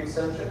cryptography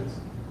extensions.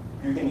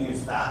 You can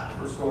use that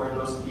for storing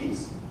those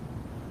keys.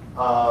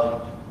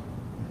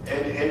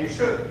 And you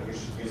should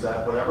use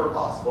that whenever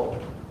possible.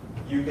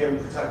 You can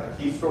protect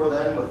the key store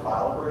then with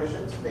file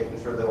permissions,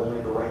 making sure that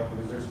only the right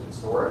users can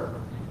store it.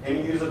 And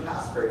you use a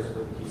passphrase for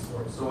the key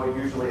store. So what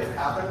usually has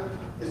happened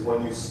is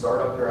when you start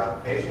up your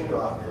application,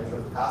 you'll have to enter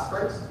the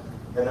passphrase,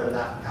 and then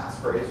that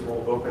passphrase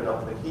will open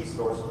up the key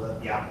store so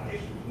that the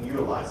application can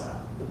utilize that.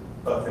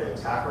 But if an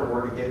attacker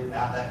were to get at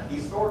that key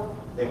store,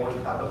 they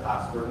wouldn't have a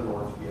password in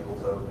order to be able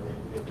to open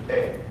it if they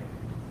did.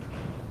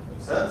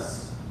 Make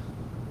sense?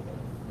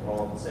 We're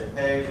all on the same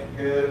page.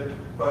 Good.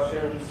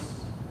 Questions?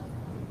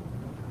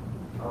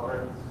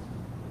 Comments?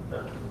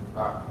 No.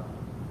 All right.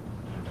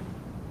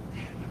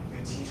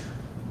 Good teacher.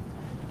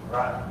 All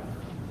right.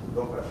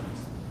 No questions.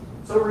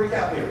 So to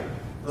recap here.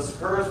 This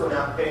occurs when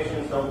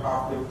applications don't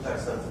properly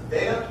protect sensitive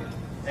data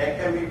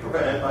and can be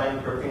prevented by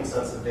encrypting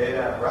sensitive data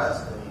at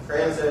rest and in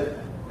transit.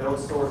 Don't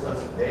store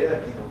sensitive data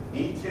if you don't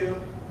need to,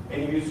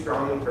 and use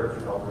strong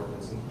encryption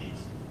algorithms and keys.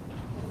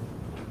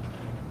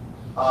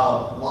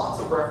 Lots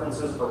of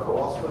references for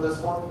OWASP for this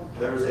one.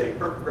 There's a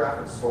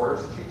cryptographic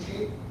storage cheat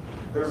sheet.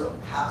 There's a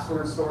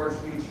password storage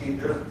cheat sheet.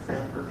 There's a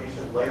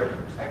transportation layer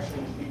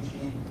protection cheat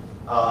sheet.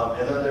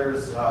 And then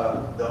there's the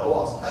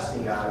OWASP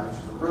testing guide, which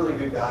is a really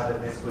good guide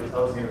that basically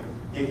tells you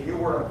if you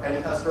were a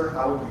pen tester,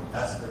 how would you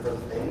test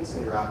different things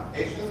in your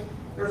application.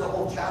 There's a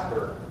whole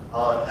chapter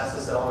on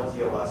SSL and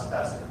TLS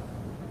testing.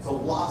 So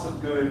lots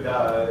of good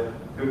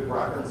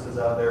references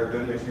out there,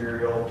 good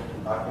material,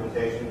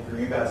 documentation for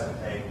you guys to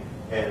take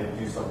and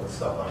do some of the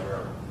stuff on your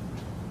own.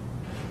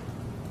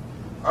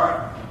 All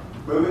right,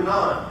 moving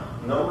on.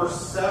 Number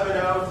 7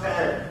 out of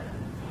 10,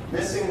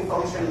 missing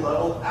function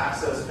level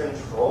access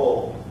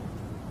control.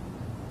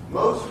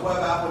 Most web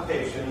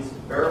applications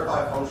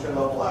verify function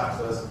level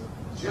access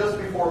just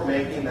before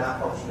making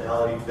that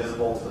functionality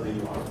visible to the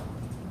UI.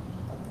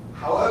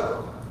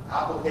 However,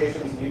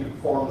 applications need to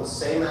perform the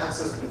same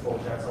access control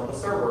checks on the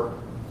server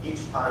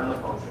each time the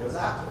function is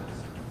active.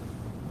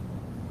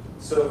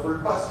 So if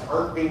requests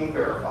aren't being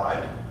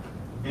verified,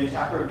 the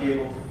attacker would be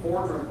able to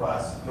forge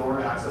requests in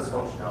order to access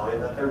functionality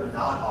that they're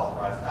not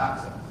authorized to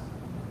access.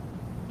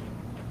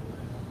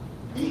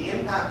 The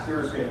impact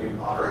here is going to be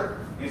moderate.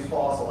 These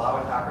flaws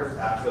allow attackers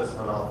to access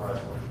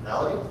unauthorized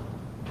functionality.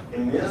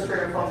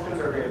 Administrative functions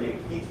are going to be a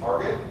key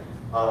target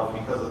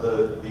because of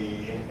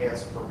the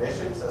enhanced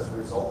permissions as a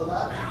result of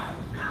that.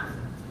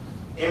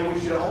 And we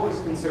should always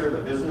consider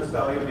the business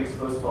value of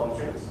exposed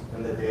functions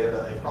and the data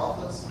that they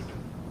process,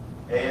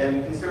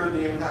 and consider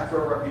the impact to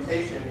our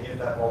reputation if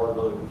that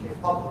vulnerability became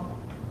public.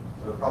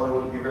 So it probably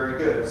wouldn't be very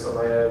good if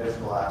somebody had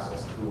additional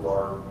access to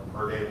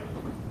our data.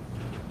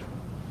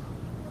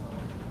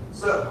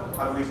 So,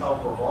 how do we tell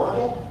if we're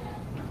vulnerable?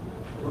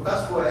 The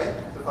best way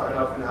to find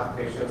out if an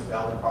application is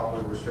valid and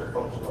properly restrict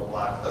functional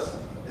access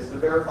is to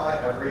verify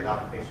every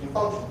application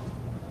function.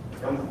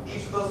 And with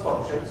each of those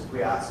functions,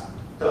 we ask,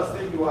 does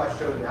the UI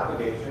show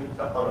navigation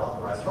to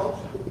unauthorized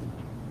functions?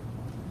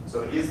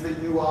 So is the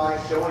UI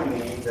showing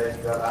me that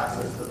you have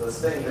access to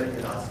this thing that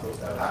you're not supposed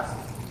to have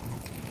access to?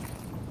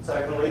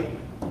 Secondly,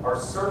 our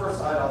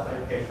server-side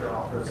authentication or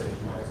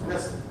authorization is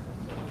missing.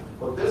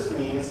 What this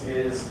means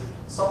is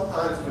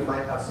sometimes we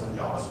might have some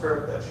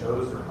JavaScript that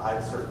shows or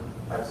hides certain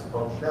types of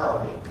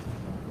functionality.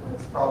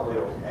 It's probably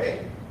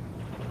okay.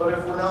 But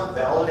if we're not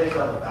validated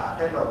on the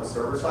back end, on the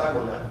server side,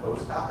 when that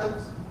post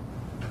happens,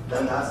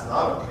 then that's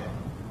not okay.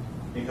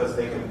 Because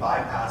they can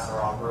bypass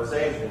our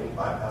authorization,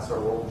 bypass our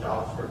little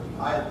JavaScript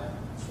hide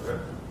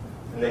script,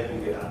 and they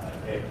can get at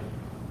that data.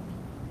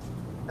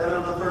 And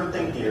then the third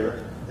thing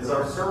here is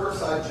our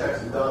server-side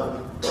checks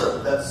done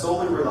that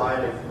solely rely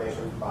on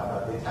information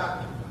provided by the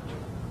attacker.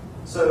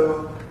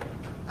 So,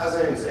 as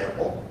an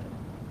example,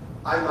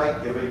 I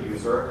might give a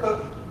user a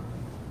cookie.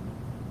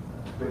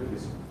 Good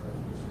user,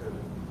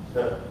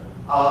 right?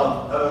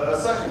 A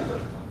session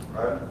cookie,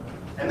 right?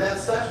 And that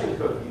session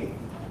cookie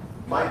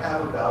might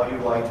have a value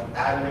like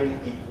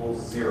admin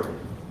equals 0,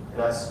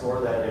 and I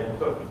store that in a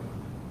cookie.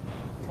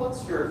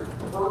 What's your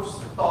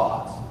first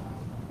thought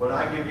when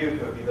I give you a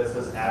cookie that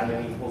says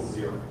admin equals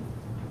 0?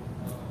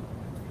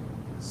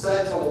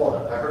 Set it to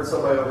 1. I heard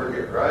somebody over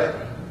here, right?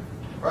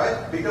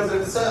 Right? Because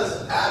if it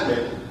says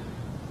admin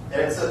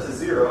and it's set to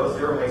 0,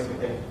 0 makes me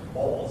think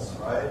false,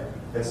 right?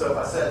 And so if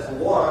I set it to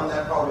 1,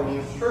 that probably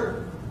means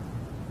true.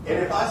 And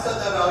if I set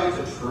that value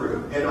to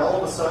true, and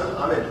all of a sudden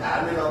I'm an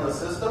admin on the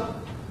system,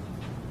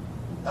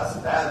 that's a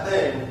bad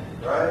thing,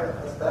 right?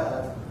 That's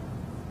bad.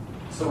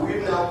 So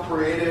we've now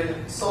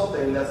created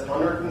something that's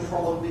under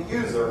control of the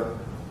user.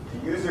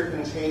 The user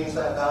can change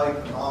that value,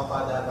 can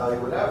modify that value,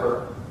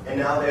 whatever, and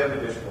now they have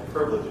additional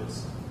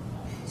privileges.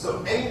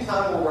 So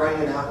anytime we're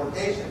writing an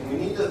application, we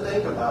need to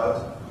think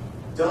about,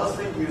 does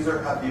the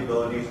user have the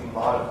ability to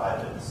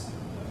modify this?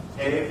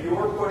 And if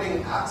you're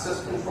putting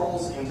access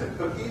controls into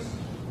cookies,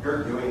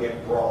 you're doing it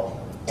wrong,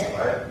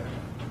 right?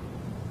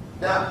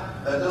 Now,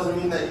 that doesn't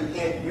mean that you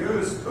can't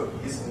use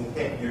cookies and you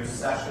can't use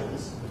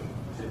sessions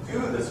to do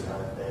this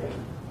kind of thing.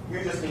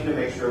 You just need to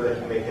make sure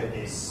that you make it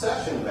a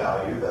session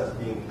value that's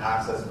being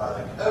accessed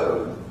by the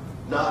code,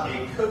 not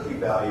a cookie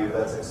value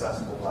that's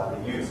accessible by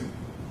the user,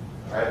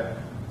 right?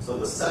 So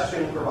the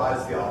session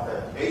provides the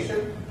authentication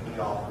and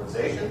the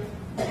authorization.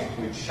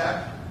 We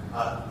check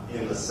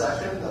in the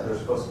session that they're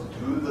supposed to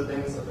do the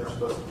things that they're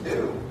supposed to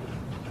do.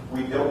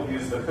 We don't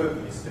use the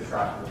cookies to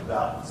track the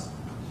values.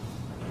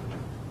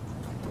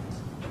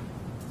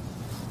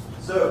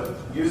 So,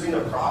 using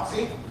a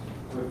proxy,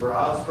 we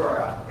browse for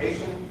our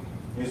application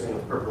using a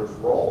privileged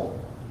role.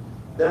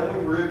 Then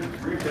we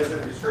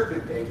revisit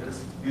restricted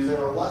pages using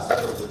a less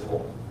privileged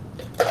role.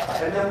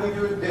 And then we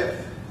do a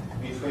diff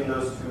between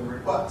those two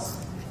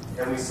requests.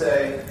 And we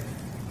say,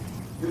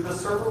 do the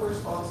server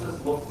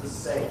responses look the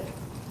same?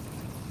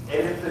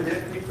 And if the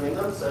diff between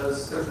them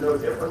says there's no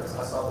difference,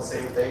 I saw the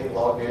same thing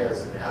logged in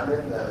as an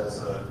admin as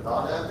a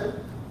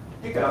non-admin,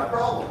 you got a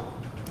problem,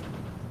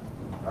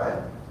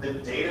 right? The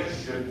data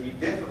should be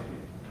different.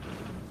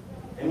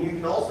 And you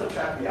can also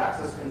check the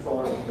access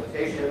control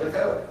implementation in the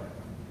code.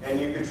 And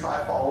you could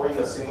try following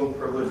a single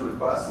privilege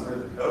request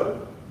through the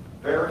code,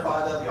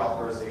 verify that the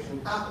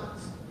authorization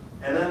happens,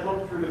 and then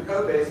look through the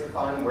code base to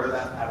find where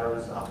that pattern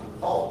is not being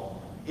followed.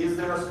 Is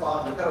there a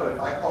spot in the code?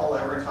 If I call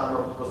every time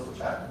I'm supposed to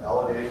check,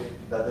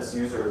 validate that this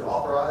user is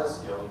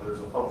authorized, there's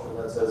a function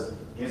that says,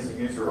 is the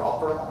user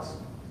authorized?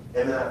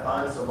 And then I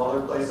find some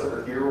other place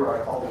over here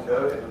where I call the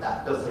code and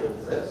that doesn't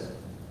exist,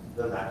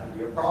 then that can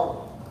be a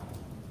problem.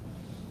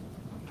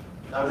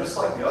 Now, just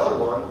like the other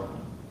one,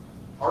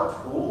 our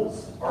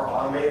tools, our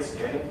automated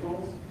scanning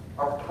tools,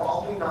 are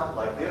probably not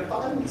likely to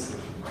find these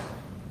things.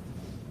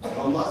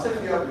 Unless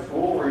if you have a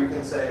tool where you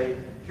can say,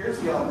 here's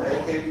the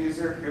authenticated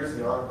user, here's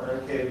the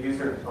unauthenticated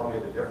user, and tell me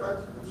the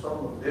difference, which some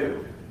of them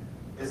do,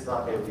 it's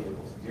not going to be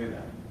able to do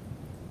that.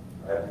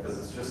 Right? Because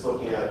it's just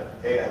looking at,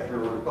 hey, I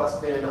threw a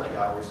request in, I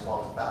got a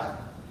response back.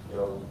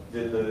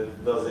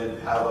 Does it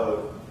have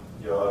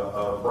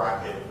a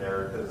bracket in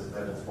there because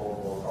then it's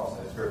vulnerable across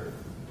the script?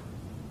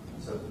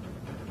 So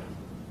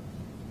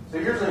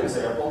here's an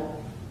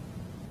example.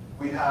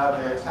 We have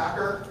an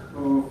attacker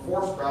who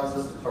force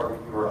browsers to target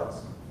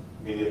URLs,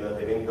 meaning that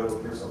they didn't go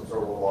through some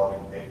sort of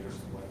login page or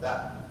something like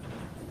that.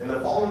 And the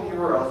following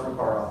URLs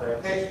require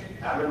authentication.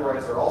 Admin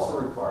rights are also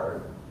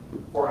required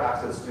for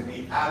access to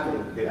the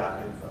admin get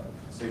app info.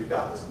 So you've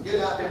got this get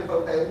app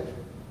info page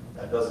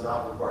that does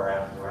not require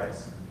admin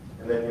rights.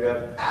 And then you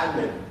have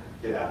admin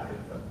get app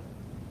info.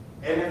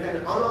 And if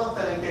an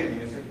unauthenticated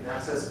user can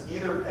access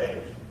either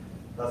page,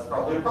 that's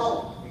probably a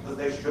problem because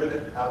they should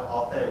have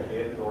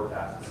authenticated in order to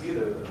access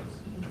either of those.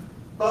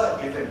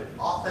 But if an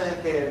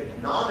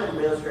authenticated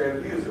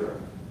non-administrative user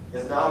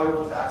is now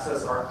able to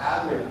access our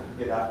admin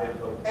get app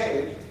info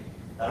page,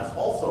 that's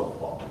also a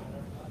problem.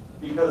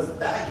 Because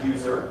that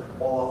user,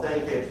 while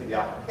authenticated to the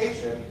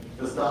application,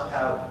 does not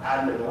have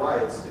admin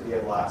rights to be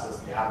able to access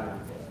the admin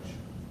page.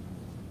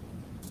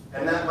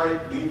 And that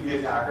might lead the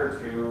attacker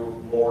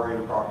to more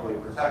improperly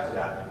protected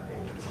admin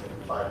pages. They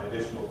can find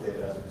additional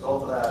data as a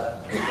result of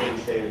that,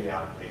 change data in the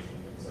application,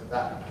 things like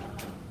that.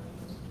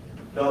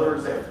 Another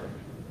example.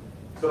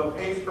 So a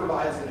page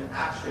provides an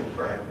action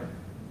parameter.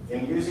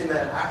 In using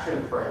that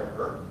action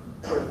parameter,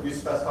 you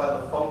specify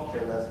the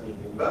function that's being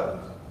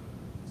invoked.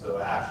 So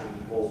action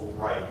equals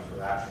write,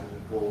 or action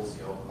equals,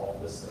 call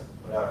this thing,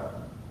 whatever.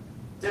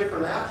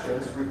 Different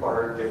actions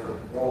require different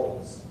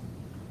roles.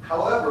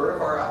 However,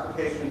 if our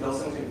application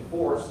doesn't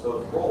enforce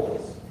those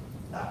roles,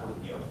 that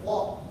would be a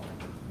flaw.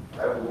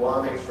 Right? We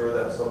want to make sure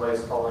that if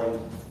somebody's calling,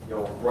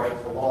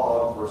 write to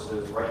log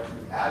versus write to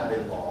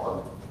admin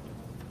log,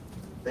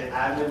 the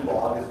admin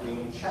log is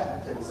being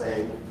checked and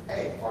saying,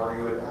 hey, are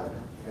you an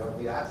admin? You have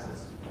the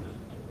access.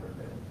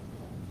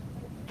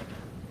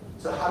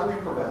 So how do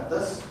we prevent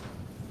this?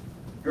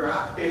 Your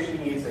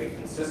application needs a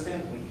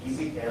consistent and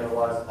easy to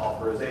analyze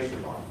authorization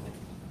model,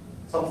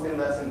 something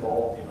that's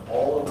involved in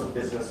all of the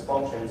business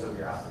functions of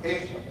your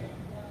application.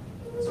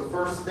 So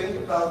first, think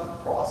about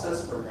the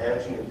process for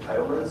managing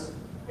entitlements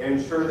and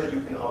ensure that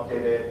you can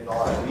update it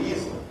reliably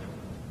easily.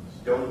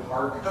 Don't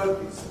hard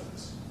code these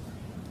things.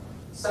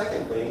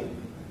 Secondly,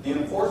 the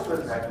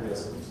enforcement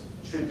mechanisms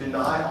should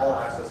deny all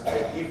access by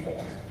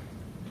default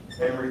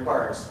and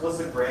require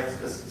explicit grants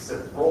to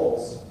specific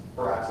roles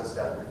for access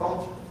to every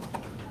function.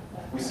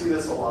 We see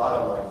this a lot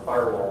on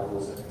firewall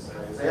rules as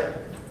an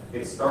example.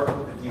 It starts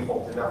with the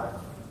default deny.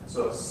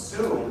 So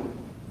assume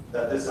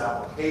that this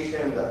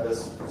application, that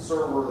this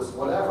server, this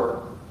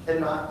whatever,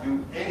 cannot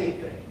do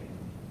anything.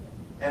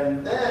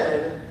 And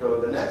then go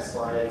to the next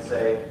line and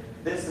say,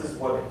 this is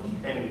what it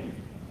can do,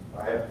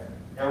 right?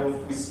 And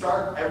if we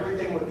start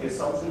everything with the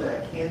assumption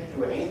that it can't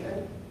do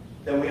anything,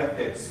 then we have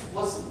to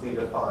explicitly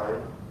define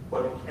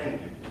what it can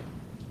do.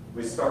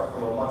 We start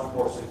from a much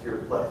more secure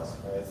place.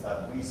 Right? It's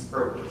that least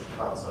privilege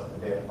concept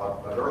that Dan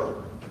talked about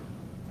earlier.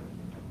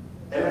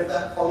 And if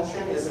that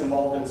function is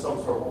involved in some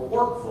sort of a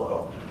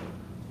workflow,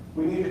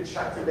 we need to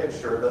check to make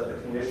sure that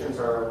the conditions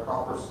are in a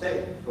proper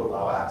state to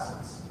allow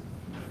access.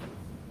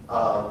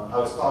 I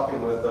was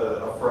talking with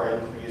a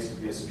friend who used to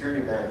be a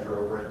security manager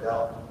over at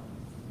Dell.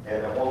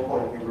 And at one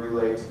point he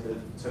relayed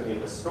to me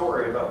the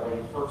story about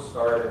when he first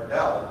started at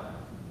Dell,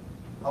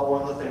 how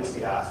one of the things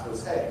he asked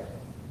was, hey,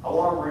 I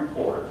want a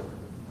report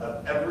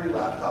of every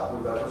laptop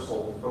we've ever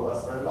sold for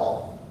less than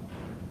 $1.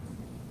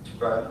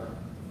 Right?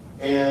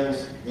 And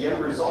the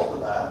end result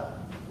of that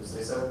is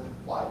they said,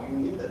 why do you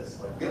need this?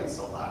 Like, we don't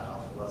sell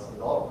laptops for less than $1.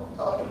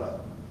 What are you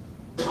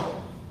talking about?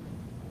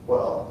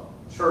 Well,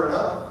 sure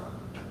enough,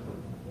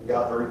 we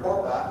got the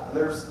report back, and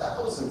there's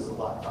thousands of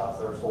laptops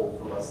that are sold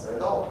for less than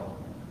 $1.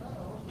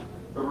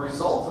 The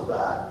result of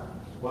that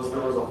was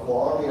there was a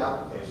flaw in the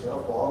application,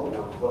 a flaw in the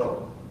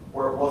workflow,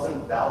 where it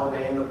wasn't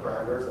validating the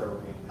parameters that were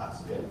being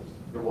passed in.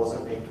 It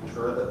wasn't making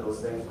sure that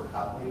those things were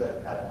happening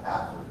that had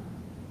happened.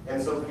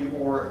 And so people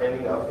were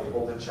ending up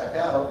able to check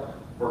out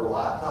for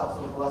laptops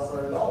with less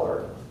than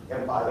 $1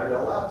 and buy their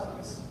Dell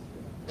laptops.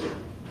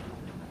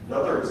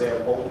 Another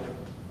example,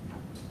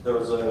 there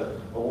was a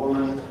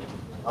woman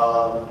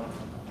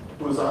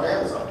who was on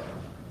Amazon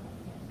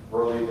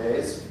early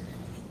days,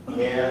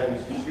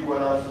 and she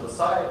went onto the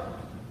site,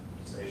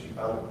 say she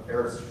found a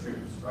pair of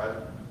shoes, right?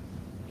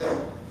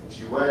 And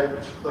she went,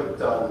 and she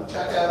clicked on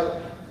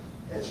checkout,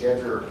 and she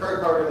entered her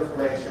credit card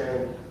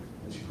information,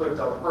 and she clicked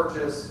on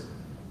purchase,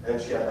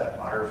 and she had that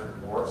buyer's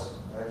remorse,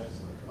 right?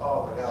 She's like,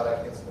 oh my God,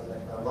 I can't spend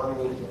that kind of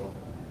money,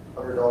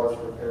 $100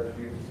 for a pair of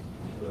shoes.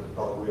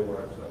 Probably way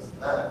more expensive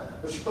than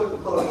that. But she clicked the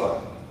close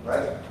button,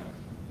 right? A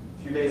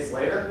few days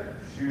later,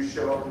 shoes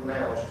show up in the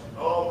mail. She's like,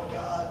 oh my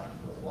God,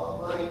 that's a lot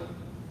of money.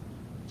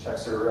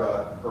 Checks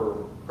her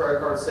credit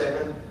card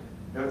statement,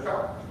 no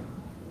charge.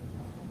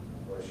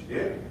 What does she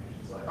do?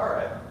 She's like, all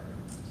right,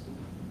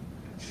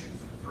 shoes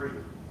for free.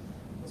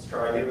 Let's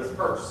try and get this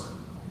purse.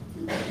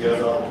 She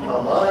goes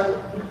online,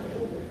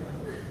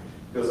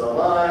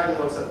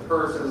 looks at the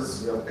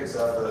purses, picks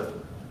out the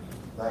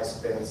nice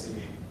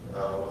fancy,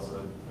 what's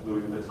it,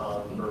 Louis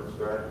Vuitton purse,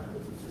 right?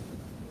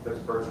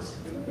 Good purchase.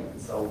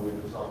 Sell Louis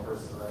Vuitton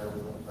purses and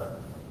everything like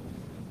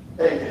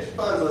that. Anyway, she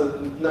finds a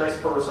nice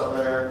purse on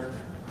there,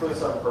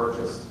 clicks on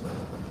purchase,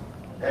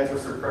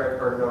 enters her credit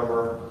card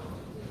number,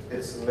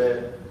 hits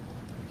submit.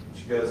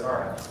 She goes, all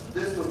right,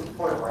 this was the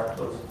point where I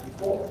closed it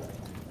before.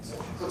 So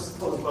she clicks the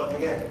close button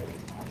again.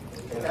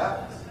 Anything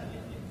happens.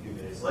 A few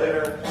days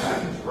later,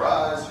 she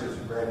arrives, here's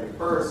her brand new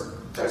purse,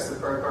 checks the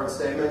credit card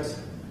statement,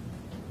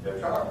 no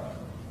charge.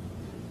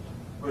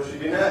 What does she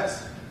do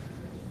next?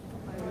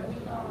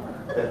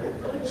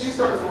 She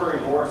starts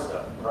ordering more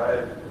stuff,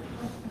 right?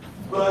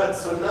 But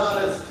so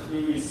not as to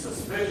be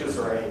suspicious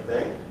or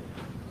anything,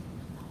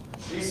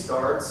 she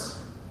starts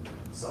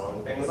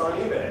selling things on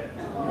eBay.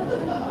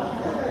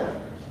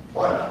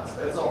 Why not?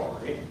 It's all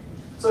free.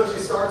 So she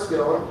starts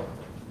going,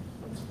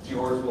 she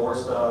orders more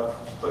stuff,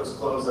 clicks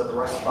close at the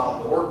right spot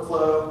in the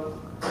workflow,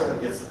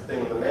 gets the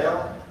thing in the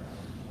mail.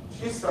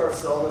 She starts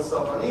selling this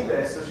stuff on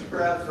eBay, so she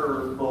grabs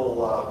her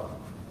little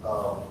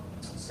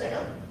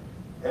stamp,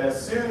 and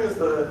as soon as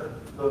the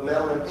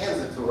mailman hands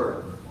it to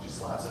her, she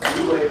slaps a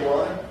new label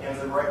on it,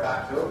 hands it right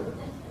back to him,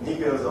 and he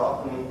goes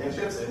off and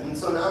ships it. And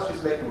so now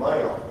she's making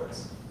money off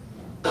this.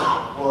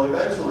 Well,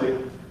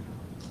 eventually,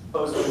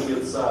 Postman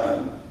gets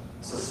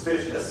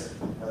suspicious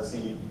as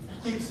he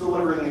keeps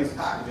delivering these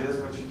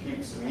packages, which he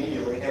keeps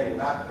immediately handing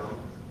back to him.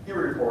 He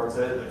reports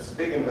it. There's a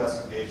big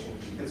investigation.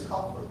 She gets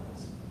caught for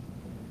this.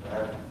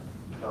 Right?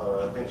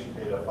 I think she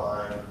paid a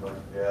fine, but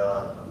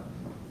yeah,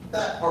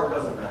 that part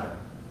doesn't matter.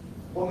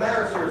 What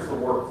matters here is the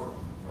workflow,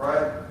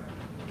 right?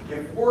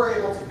 If we're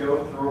able to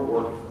go through a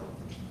workflow,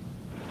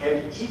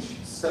 and each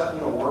step in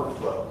the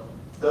workflow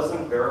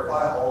doesn't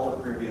verify all the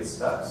previous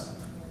steps,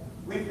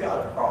 we've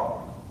got a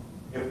problem.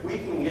 If we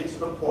can get to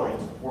the point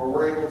where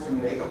we're able to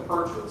make a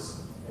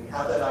purchase and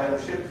have that item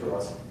shipped to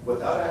us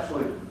without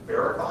actually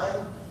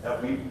verifying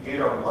that we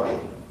paid our money,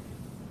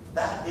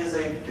 that is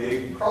a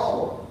big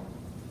problem.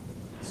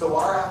 So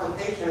our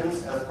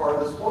applications, as part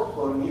of this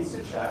workflow, needs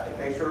to check and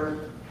make sure,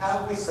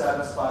 have we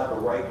satisfied the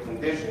right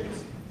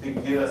conditions to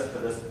get us to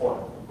this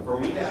point? For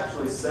me to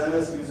actually send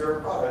this user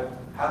a product,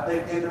 have they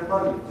paid their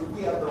money? Do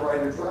we have the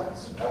right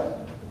address? Right?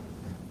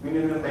 We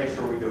need to make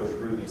sure we go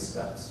through these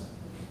steps.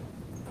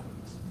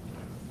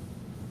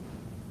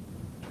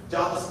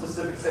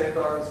 Java-specific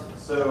safeguards.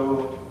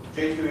 So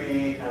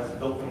J2EE has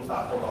built-in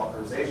platform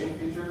authorization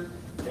features,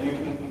 and you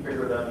can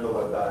configure them in the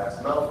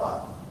web.xml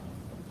file.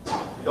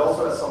 It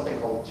also has something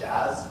called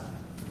JAZ.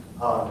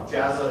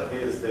 JAZ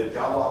is the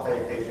Java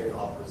Authentication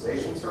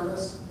Authorization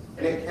Service,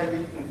 and it can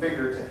be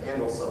configured to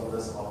handle some of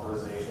this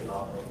authorization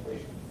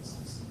authentication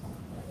pieces.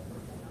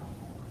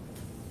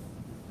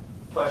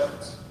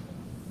 Questions?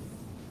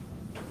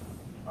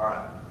 All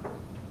right.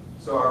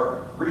 So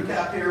our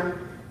recap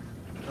here.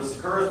 This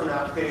occurs when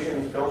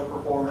applications don't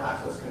perform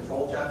access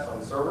control checks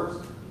on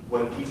servers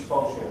when each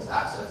function is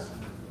accessed,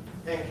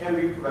 and can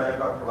be prevented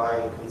by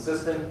providing a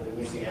consistent and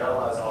easy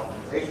analyze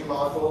authorization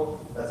module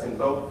that's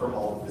invoked from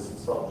all the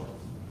business functions.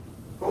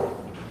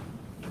 Cool.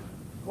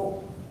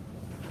 Cool.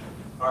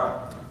 All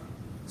right.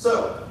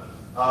 So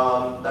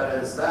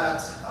that is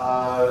that.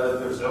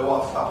 There's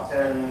OWASP top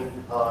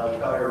 10 on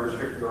failure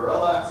restrict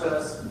URL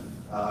access,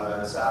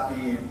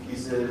 SAPI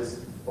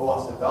pieces,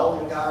 OWASP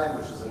development guide,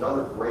 which is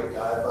another great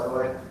guide, by the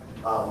way.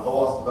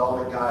 OWASP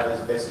development guide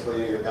is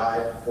basically a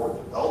guide for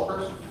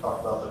developers. Talk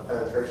about the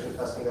penetration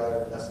testing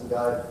guide, testing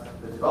guide.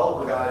 The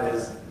developer guide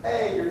is,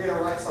 hey, you're going to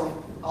write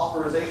some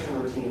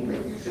authorization routine.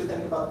 Maybe you should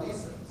think about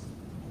these things,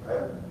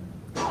 right?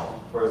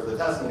 Whereas the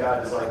testing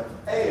guide is like,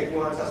 hey, if you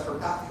want to test for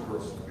path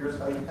traversal, here's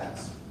how you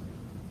test.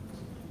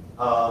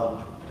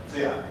 So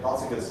yeah,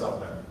 lots of good stuff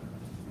there.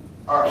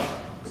 All right.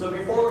 So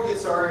before we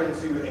get started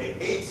into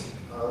A8,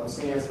 I'm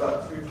seeing it's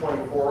about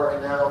 2:24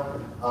 right now.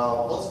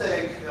 Let's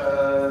take,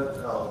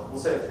 we'll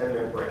say a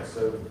 10-minute break.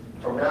 So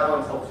from now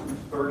until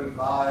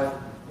 2:35,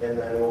 and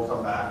then we'll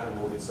come back and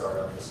we'll get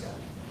started on this guy.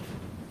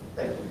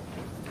 Thank you.